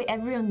actually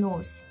everyone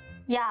knows.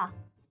 Yeah,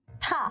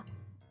 타.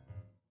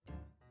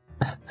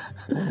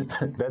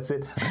 That's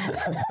it.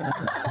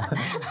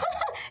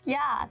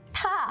 Yeah,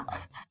 타.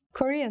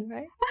 Korean,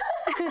 right?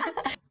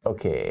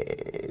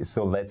 Okay,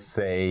 so let's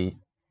say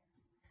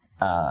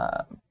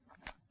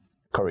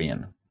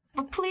Korean.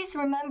 But please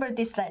remember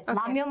this line.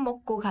 라면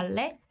먹고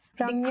갈래?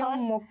 라면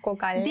Because 먹고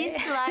갈래? this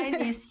line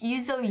is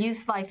usually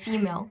used by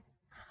female.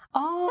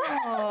 Oh,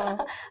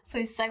 so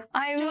it's like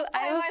I will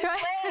try.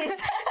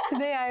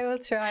 Today I will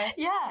try.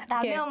 Yeah,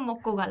 라면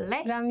먹고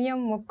갈래?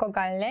 라면 먹고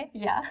갈래?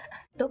 Yeah.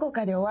 どこ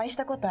かでお会いし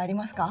たことあり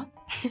ますか？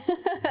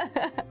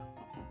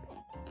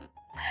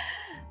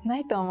な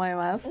いと思い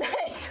ます。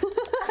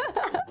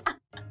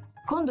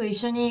今度一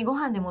緒にご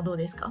飯でもどう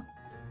ですか？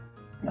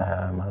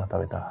まだ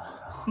食べた。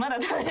ま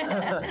だ食べ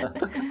た。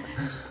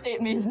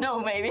It means no,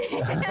 maybe.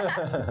 I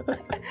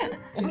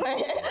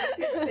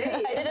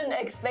didn't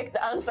expect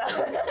the answer.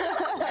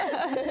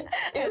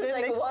 It was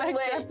like one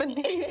way.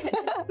 Japanese.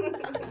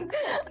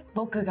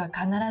 僕が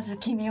必ず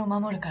君を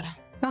守るから。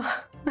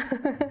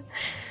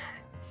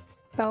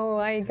Oh,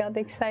 I got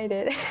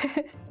excited.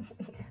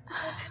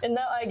 And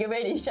now I get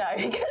very shy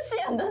because she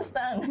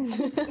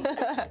understands.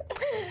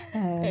 I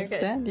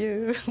understand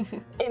you.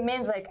 It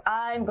means like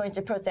I'm going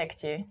to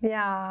protect you.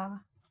 Yeah.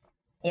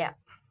 Yeah.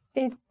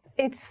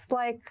 It's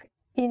like,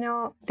 you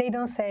know, they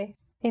don't say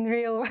in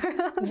real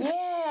world.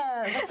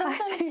 Yeah, but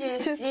sometimes you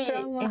see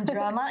drama. In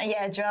drama.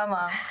 Yeah,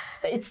 drama.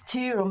 But it's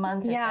too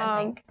romantic, yeah,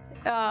 I think.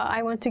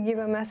 I want to give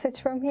a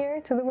message from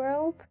here to the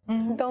world.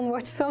 Don't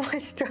watch so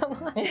much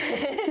drama.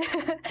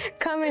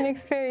 Come and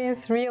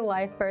experience real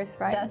life first,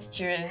 right? That's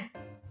true.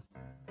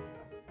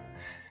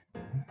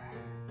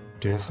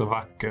 Du är så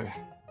vacker.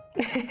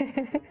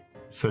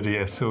 Så det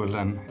ger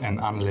solen en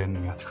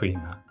anledning att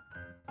skina.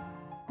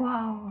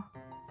 Wow.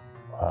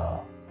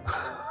 Wow.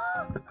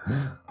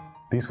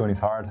 This one is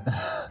hard.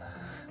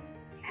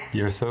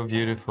 You're so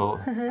beautiful.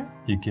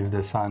 You give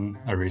the sun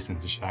a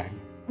reason to shine.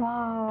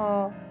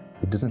 Wow.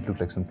 It doesn't look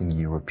like something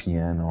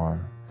European, or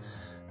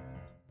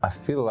I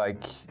feel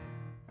like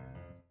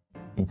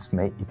it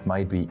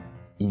might be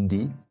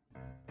indie.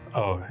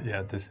 Oh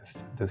yeah, this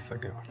is a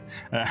good one.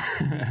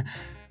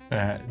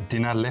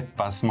 Dina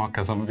läppar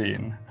smakar som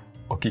vin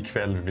och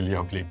ikväll vill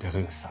jag bli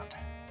berusad.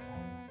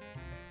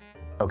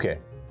 Okay.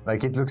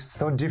 Like it looks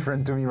so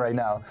different to me right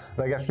now.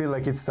 Like I feel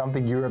like it's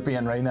something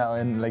European right now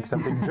and like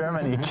something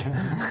Germanic,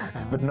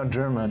 but not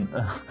German.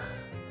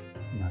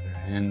 Another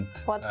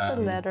hint. What's the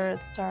letter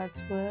it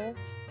starts with?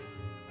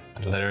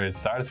 The letter it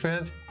starts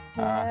with?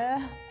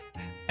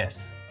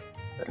 S.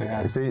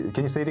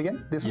 Can you say it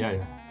again? This one?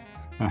 Yeah.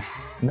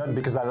 Not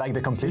because I like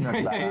the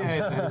compliment.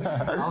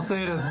 I'll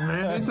say it as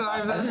many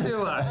times as you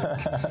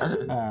like.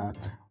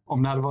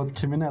 Om det hade varit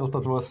kriminellt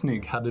att vara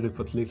snygg hade du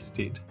fått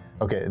livstid.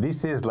 Okay,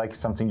 this is like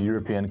something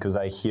European because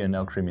I hear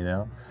no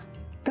criminal.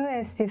 Du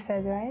är, you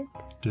said, right?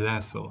 Du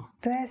är så.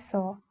 Du är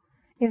så.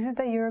 Is it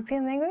a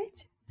European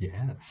language?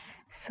 Yes.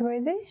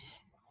 Swedish?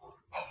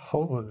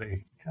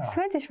 Holy cow.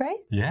 Swedish, right?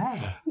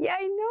 Yeah. Yeah,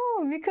 I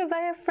know, because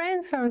I have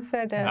friends from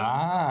Sweden.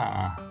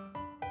 Ah.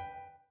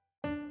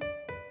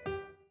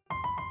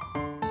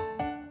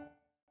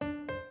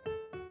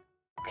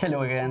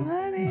 Hello again.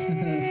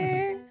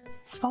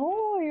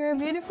 Oh, you're a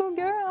beautiful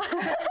girl.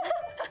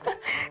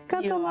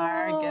 You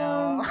are a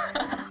girl.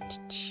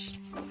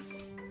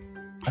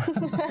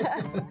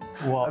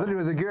 What? I thought it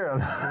was a girl.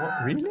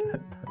 What, really?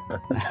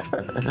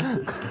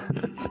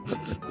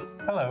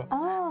 Hello.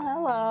 Oh,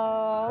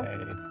 hello. Hey.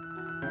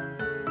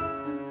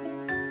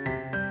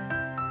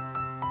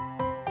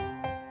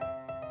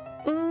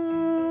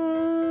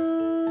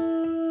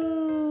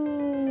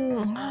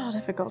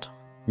 Difficult.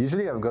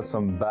 Usually I've got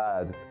some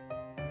bad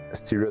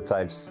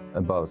stereotypes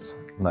about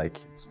like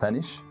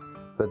Spanish,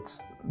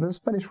 but the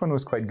Spanish one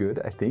was quite good,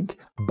 I think.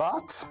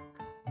 But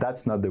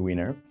that's not the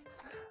winner.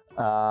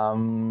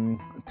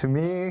 To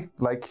me,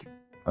 like,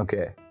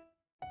 okay,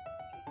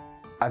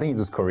 I think it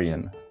was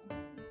Korean,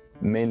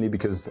 mainly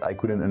because I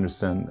couldn't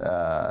understand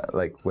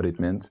like what it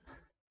meant.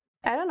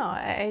 I don't know.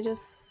 I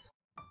just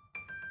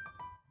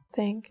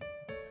think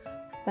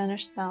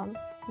Spanish sounds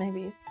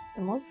maybe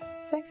the most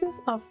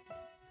sexiest of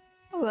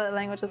the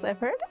languages I've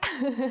heard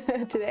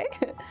today.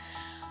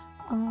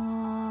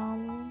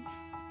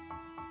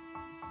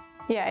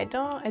 Yeah,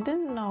 I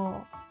didn't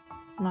know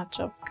much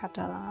of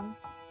Catalan,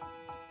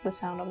 the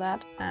sound of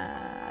that,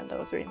 and that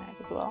was really nice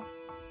as well.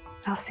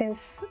 Now,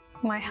 since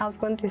my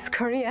husband is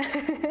Korean,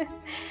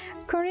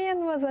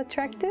 Korean was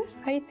attractive,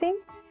 I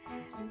think,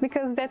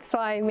 because that's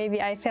why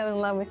maybe I fell in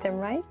love with them,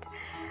 right?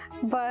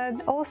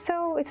 but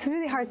also it's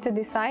really hard to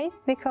decide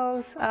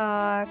because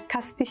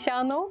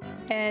Castellano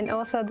and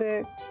also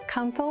the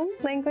Canton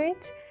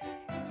language,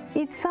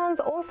 it sounds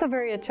also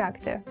very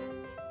attractive.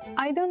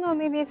 I don't know,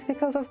 maybe it's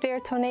because of their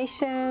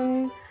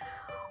tonation.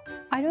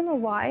 I don't know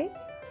why,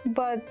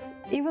 but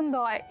even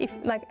though I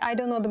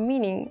don't know the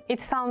meaning, it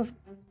sounds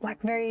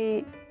like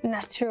very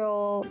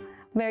natural,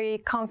 very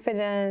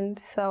confident.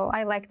 So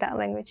I like that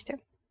language too.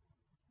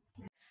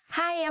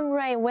 Hi, I'm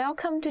Ray.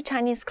 Welcome to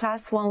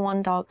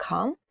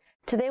ChineseClass11.com.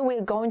 Today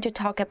we're going to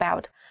talk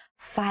about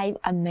 5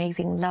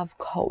 amazing love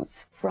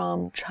quotes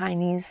from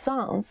Chinese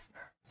songs.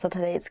 So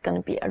today it's going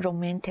to be a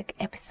romantic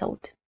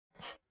episode.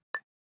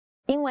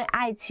 因为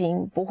爱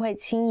情不会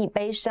轻易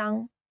悲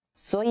伤，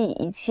所以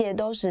一切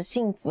都是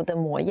幸福的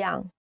模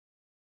样。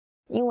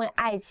因为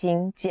爱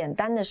情简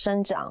单的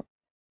生长，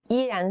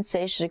依然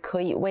随时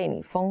可以为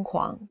你疯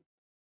狂。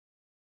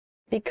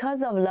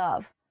Because of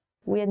love,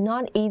 we are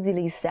not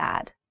easily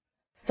sad,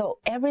 so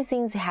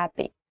everything's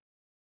happy.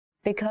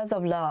 Because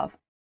of love,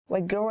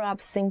 we grow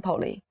up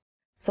simply,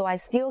 so I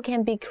still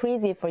can be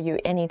crazy for you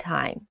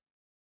anytime.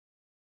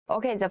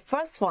 Okay, the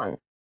first one,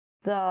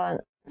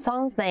 the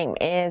song's name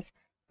is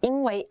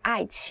因为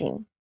爱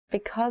情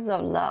Because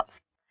of Love.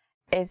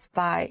 It's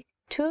by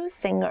 2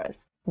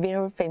 singers,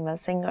 very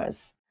famous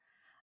singers.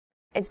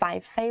 It's by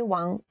Fei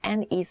Wang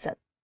and Eason.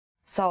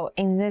 So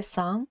in this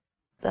song,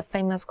 the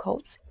famous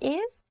quote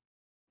is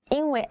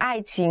因为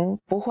爱情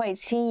不会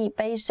轻易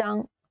悲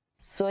伤，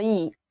所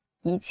以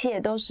一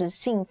切都是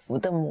幸福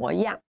的模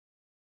样。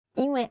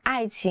因为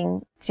爱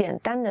情简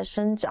单的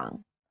生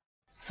长，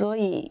所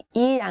以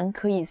依然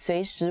可以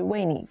随时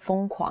为你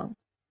疯狂。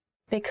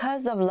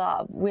Because of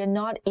love, we're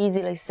not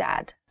easily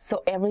sad,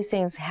 so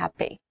everything's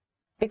happy.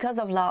 Because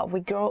of love,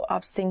 we grow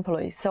up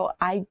simply, so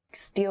I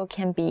still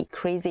can be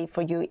crazy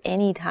for you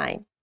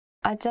anytime.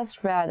 I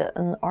just read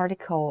an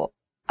article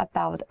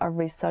about a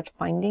research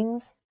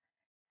findings.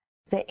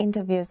 They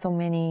interviewed so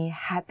many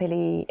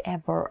happily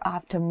ever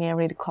after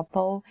married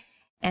couple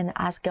and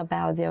ask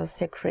about their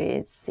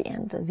secrets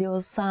and their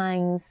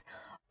signs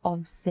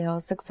of their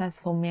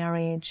successful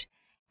marriage.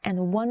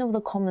 And one of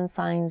the common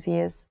signs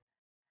is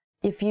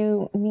if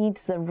you meet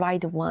the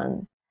right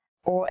one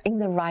or in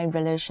the right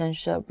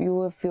relationship, you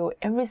will feel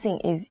everything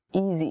is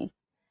easy.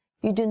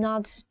 You do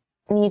not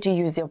need to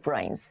use your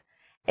brains.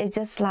 It's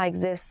just like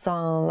this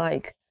song,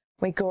 like,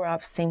 we grow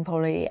up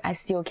simply, I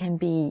still can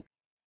be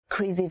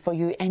crazy for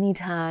you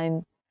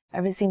anytime.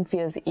 Everything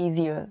feels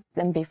easier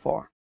than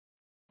before.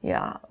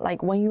 Yeah,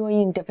 like when you're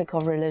in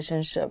difficult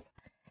relationship,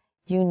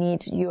 you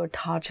need your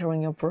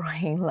torturing your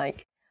brain,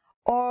 like,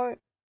 or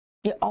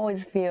you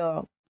always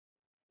feel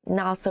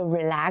not so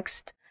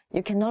relaxed.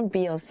 You cannot be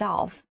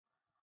yourself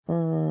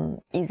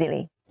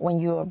easily. When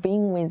you are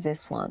being with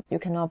this one, you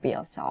cannot be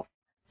yourself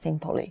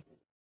simply.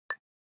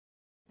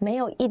 没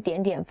有一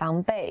点点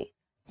防备，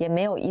也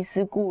没有一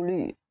丝顾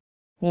虑，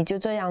你就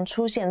这样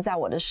出现在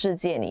我的世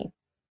界里，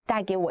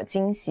带给我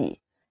惊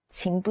喜，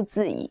情不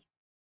自已。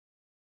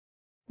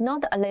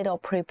Not a little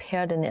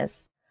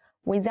preparedness,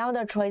 without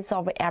a trace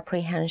of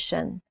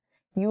apprehension,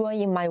 you are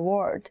in my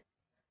world,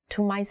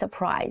 to my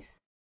surprise,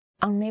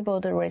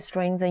 unable to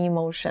restrain the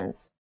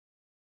emotions.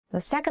 The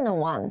second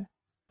one,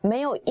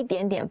 没有一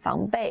点点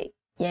防备，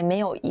也没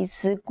有一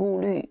丝顾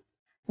虑，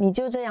你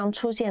就这样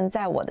出现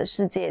在我的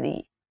世界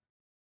里，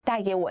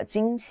带给我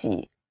惊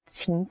喜，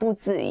情不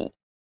自已。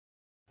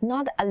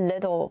Not a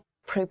little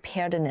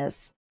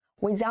preparedness,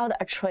 without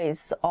a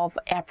trace of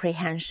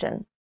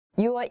apprehension.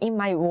 You are in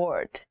my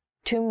world,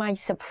 to my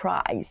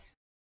surprise,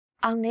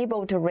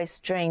 unable to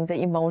restrain the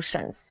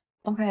emotions.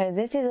 Okay,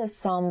 this is a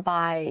song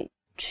by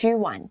Qu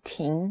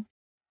Wanting.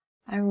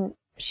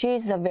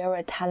 She's a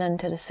very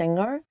talented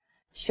singer.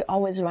 She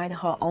always writes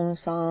her own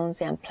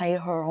songs and play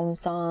her own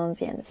songs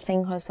and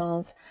sing her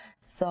songs.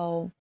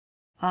 So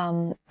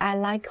I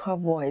like her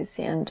voice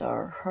and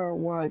her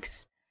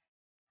works.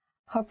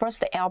 Her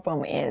first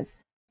album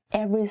is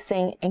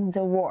Everything in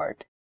the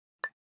World.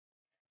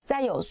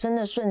 在有生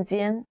的瞬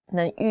间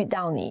能遇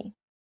到你，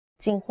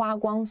竟花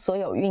光所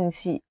有运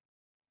气，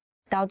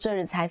到这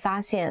日才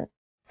发现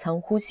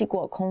曾呼吸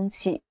过空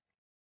气。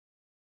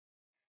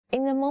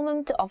In the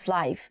moment of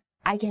life,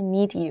 I can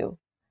meet you,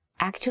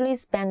 actually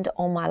spend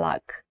all my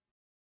luck.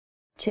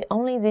 To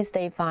only this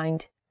day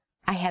find,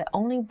 I had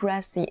only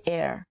breathed the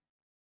air.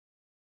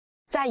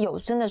 在有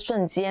生的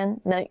瞬间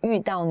能遇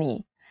到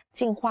你，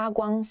竟花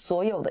光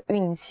所有的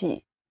运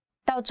气，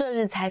到这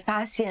日才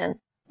发现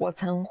我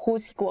曾呼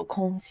吸过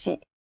空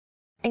气。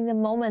In the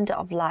moment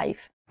of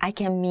life, I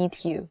can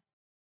meet you,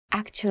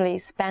 actually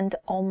spend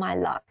all my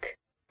luck.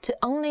 To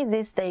only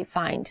this day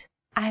find,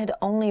 I had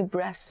only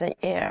breathed the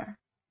air.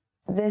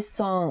 This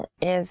song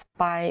is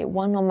by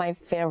one of my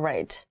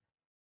favorite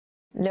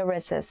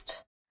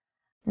lyricists.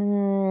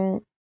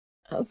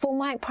 For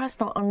my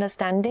personal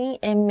understanding,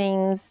 it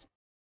means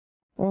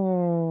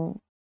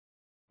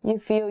you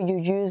feel you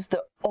used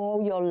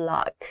all your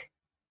luck.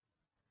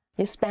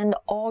 You spend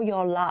all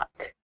your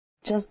luck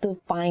just to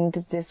find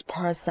this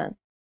person,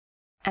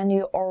 and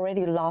you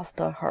already lost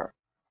her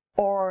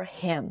or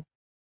him,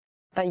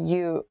 but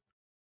you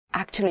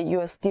actually you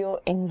are still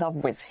in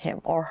love with him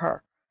or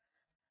her.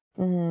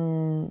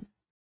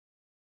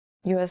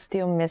 You are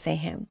still missing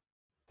him,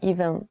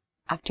 even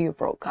after you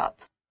broke up.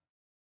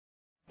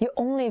 You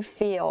only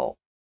feel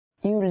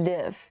you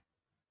live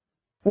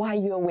while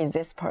you're with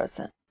this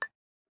person.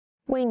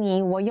 为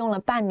你，我用了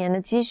半年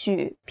的积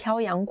蓄，漂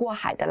洋过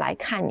海的来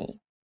看你。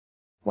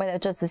为了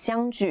这次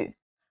相聚，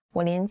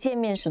我连见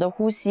面时的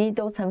呼吸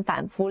都曾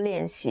反复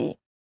练习。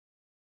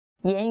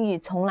言语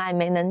从来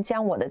没能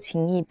将我的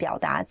情意表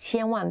达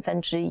千万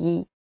分之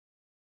一。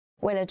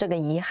为了这个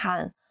遗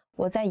憾，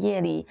我在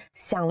夜里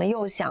想了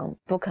又想，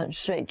不肯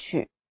睡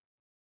去。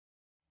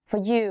For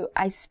you,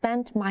 I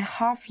spent my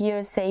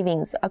half-year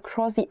savings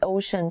across the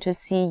ocean to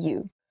see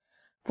you.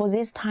 For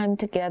this time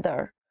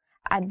together,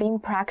 I've been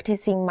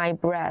practicing my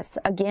breath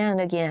again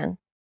and again.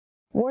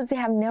 Words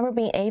have never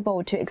been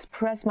able to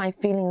express my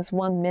feelings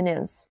 1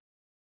 minute.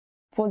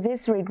 For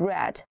this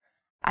regret,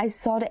 I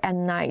sought at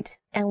night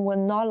and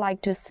would not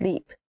like to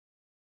sleep.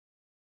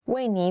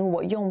 为你，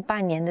我用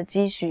半年的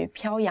积蓄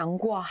漂洋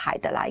过海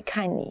的来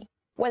看你。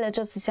为了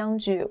这次相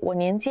聚，我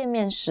连见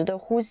面时的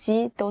呼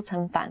吸都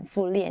曾反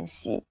复练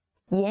习。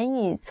言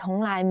语从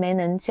来没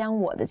能将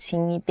我的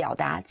情意表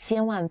达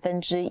千万分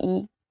之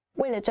一。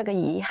为了这个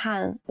遗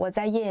憾，我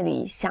在夜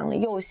里想了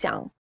又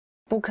想，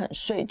不肯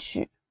睡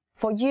去。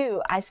For you,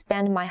 I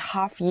spent my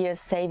half-year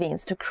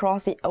savings to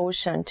cross the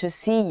ocean to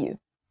see you.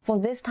 For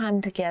this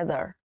time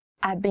together,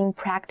 I've been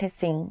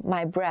practicing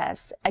my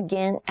breath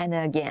again and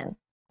again.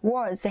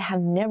 Words have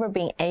never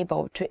been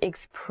able to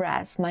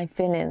express my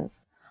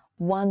feelings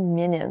 1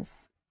 minute.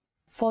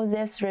 For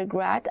this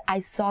regret,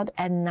 I sought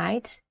at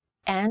night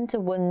and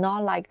would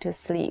not like to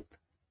sleep.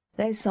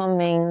 This song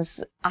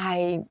means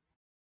I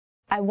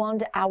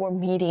want our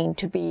meeting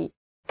to be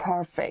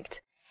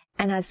perfect,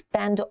 and I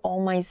spent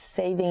all my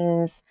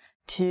savings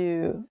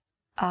to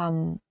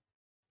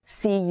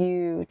see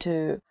you.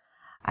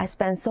 I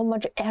spent so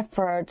much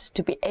effort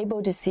to be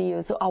able to see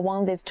you, so I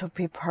want this to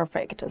be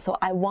perfect. So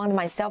I want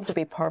myself to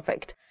be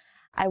perfect.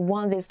 I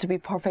want this to be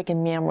perfect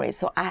in memory.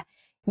 So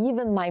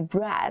even my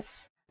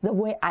breath, the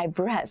way I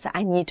breathe,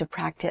 I need to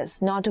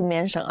practice, not to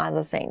mention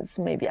other things.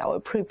 Maybe I will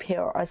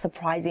prepare a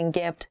surprising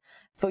gift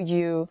for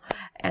you,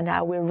 and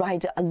I will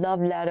write a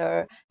love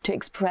letter to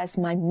express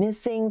my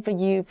missing for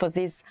you for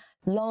this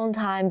long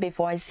time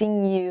before I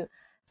sing you.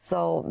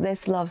 So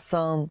this love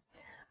song,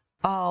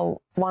 I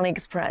want to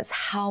express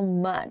how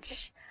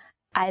much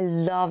I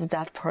love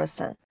that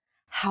person,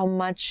 how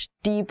much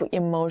deep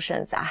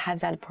emotions I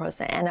have that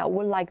person, and I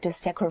would like to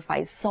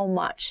sacrifice so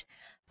much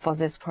for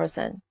this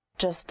person,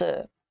 just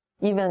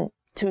even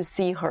to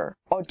see her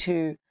or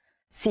to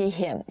see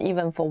him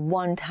even for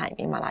one time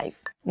in my life.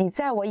 你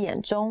在我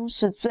眼中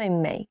是最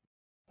美，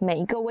每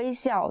一个微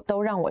笑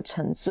都让我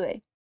沉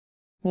醉。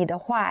你的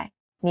坏，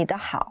你的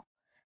好，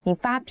你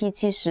发脾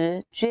气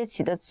时撅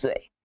起的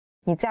嘴，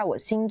你在我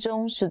心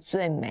中是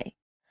最美，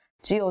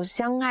只有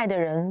相爱的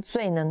人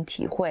最能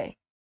体会。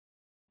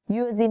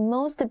You are the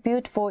most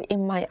beautiful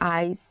in my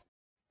eyes.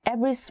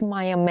 Every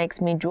smile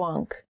makes me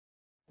drunk.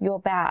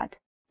 You're bad.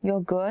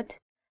 You're good.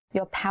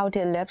 Your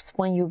pouty lips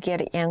when you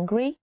get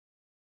angry.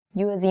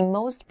 You are the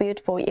most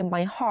beautiful in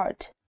my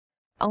heart.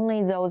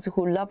 Only those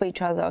who love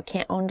each other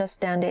can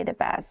understand it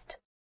best.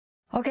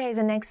 Okay,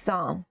 the next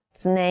song.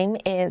 The name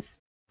is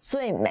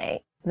最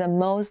美, the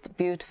most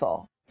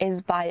beautiful.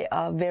 Is by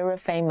a very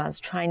famous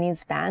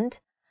Chinese band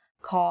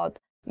called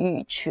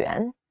羽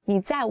泉。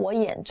你在我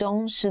眼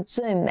中是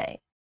最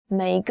美，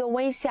每一个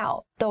微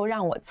笑都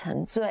让我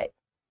沉醉。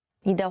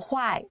你的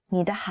坏，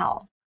你的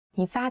好，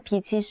你发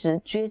脾气时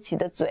撅起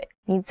的嘴，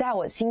你在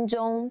我心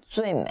中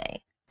最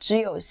美，只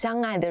有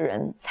相爱的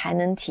人才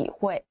能体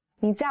会。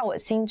你在我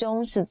心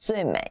中是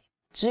最美，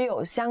只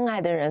有相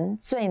爱的人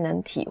最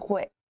能体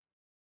会。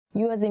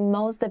You are the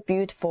most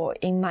beautiful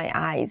in my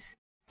eyes.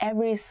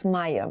 Every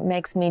smile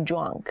makes me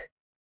drunk.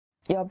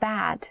 You're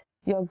bad.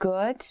 You're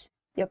good.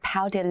 Your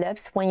pouty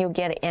lips when you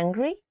get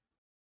angry.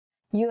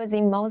 You are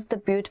the most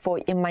beautiful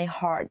in my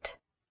heart.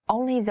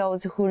 Only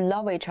those who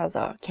love each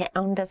other can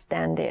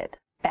understand it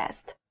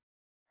best.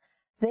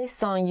 This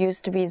song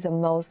used to be the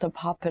most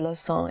popular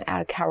song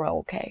at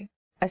karaoke.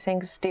 I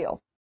think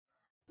still.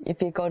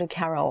 If you go to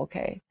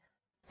karaoke,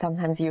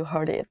 sometimes you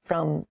heard it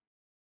from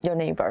your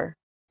neighbor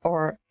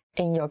or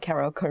in your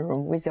karaoke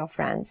room with your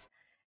friends.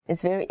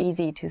 It's very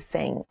easy to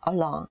sing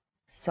along,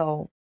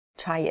 so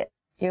try it.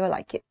 You'll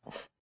like it.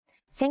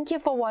 Thank you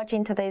for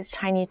watching today's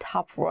Chinese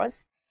top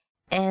words,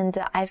 and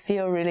I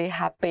feel really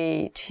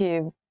happy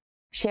to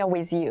share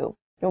with you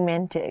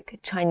romantic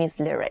Chinese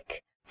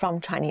lyric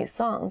from Chinese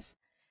songs.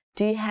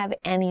 Do you have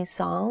any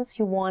songs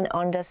you want to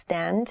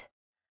understand,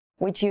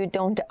 which you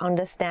don't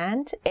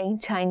understand in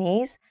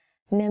Chinese?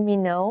 Let me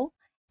know,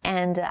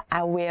 and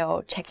I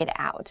will check it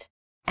out.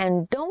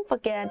 And don't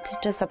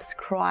forget to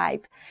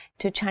subscribe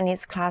to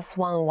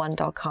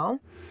ChineseClass101.com.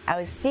 I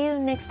will see you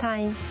next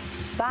time.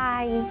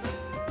 Bye!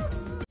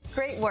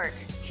 Great work!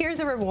 Here's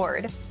a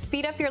reward.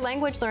 Speed up your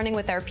language learning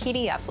with our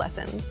PDF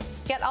lessons.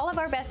 Get all of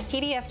our best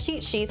PDF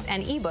cheat sheets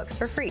and ebooks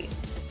for free.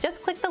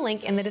 Just click the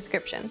link in the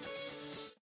description.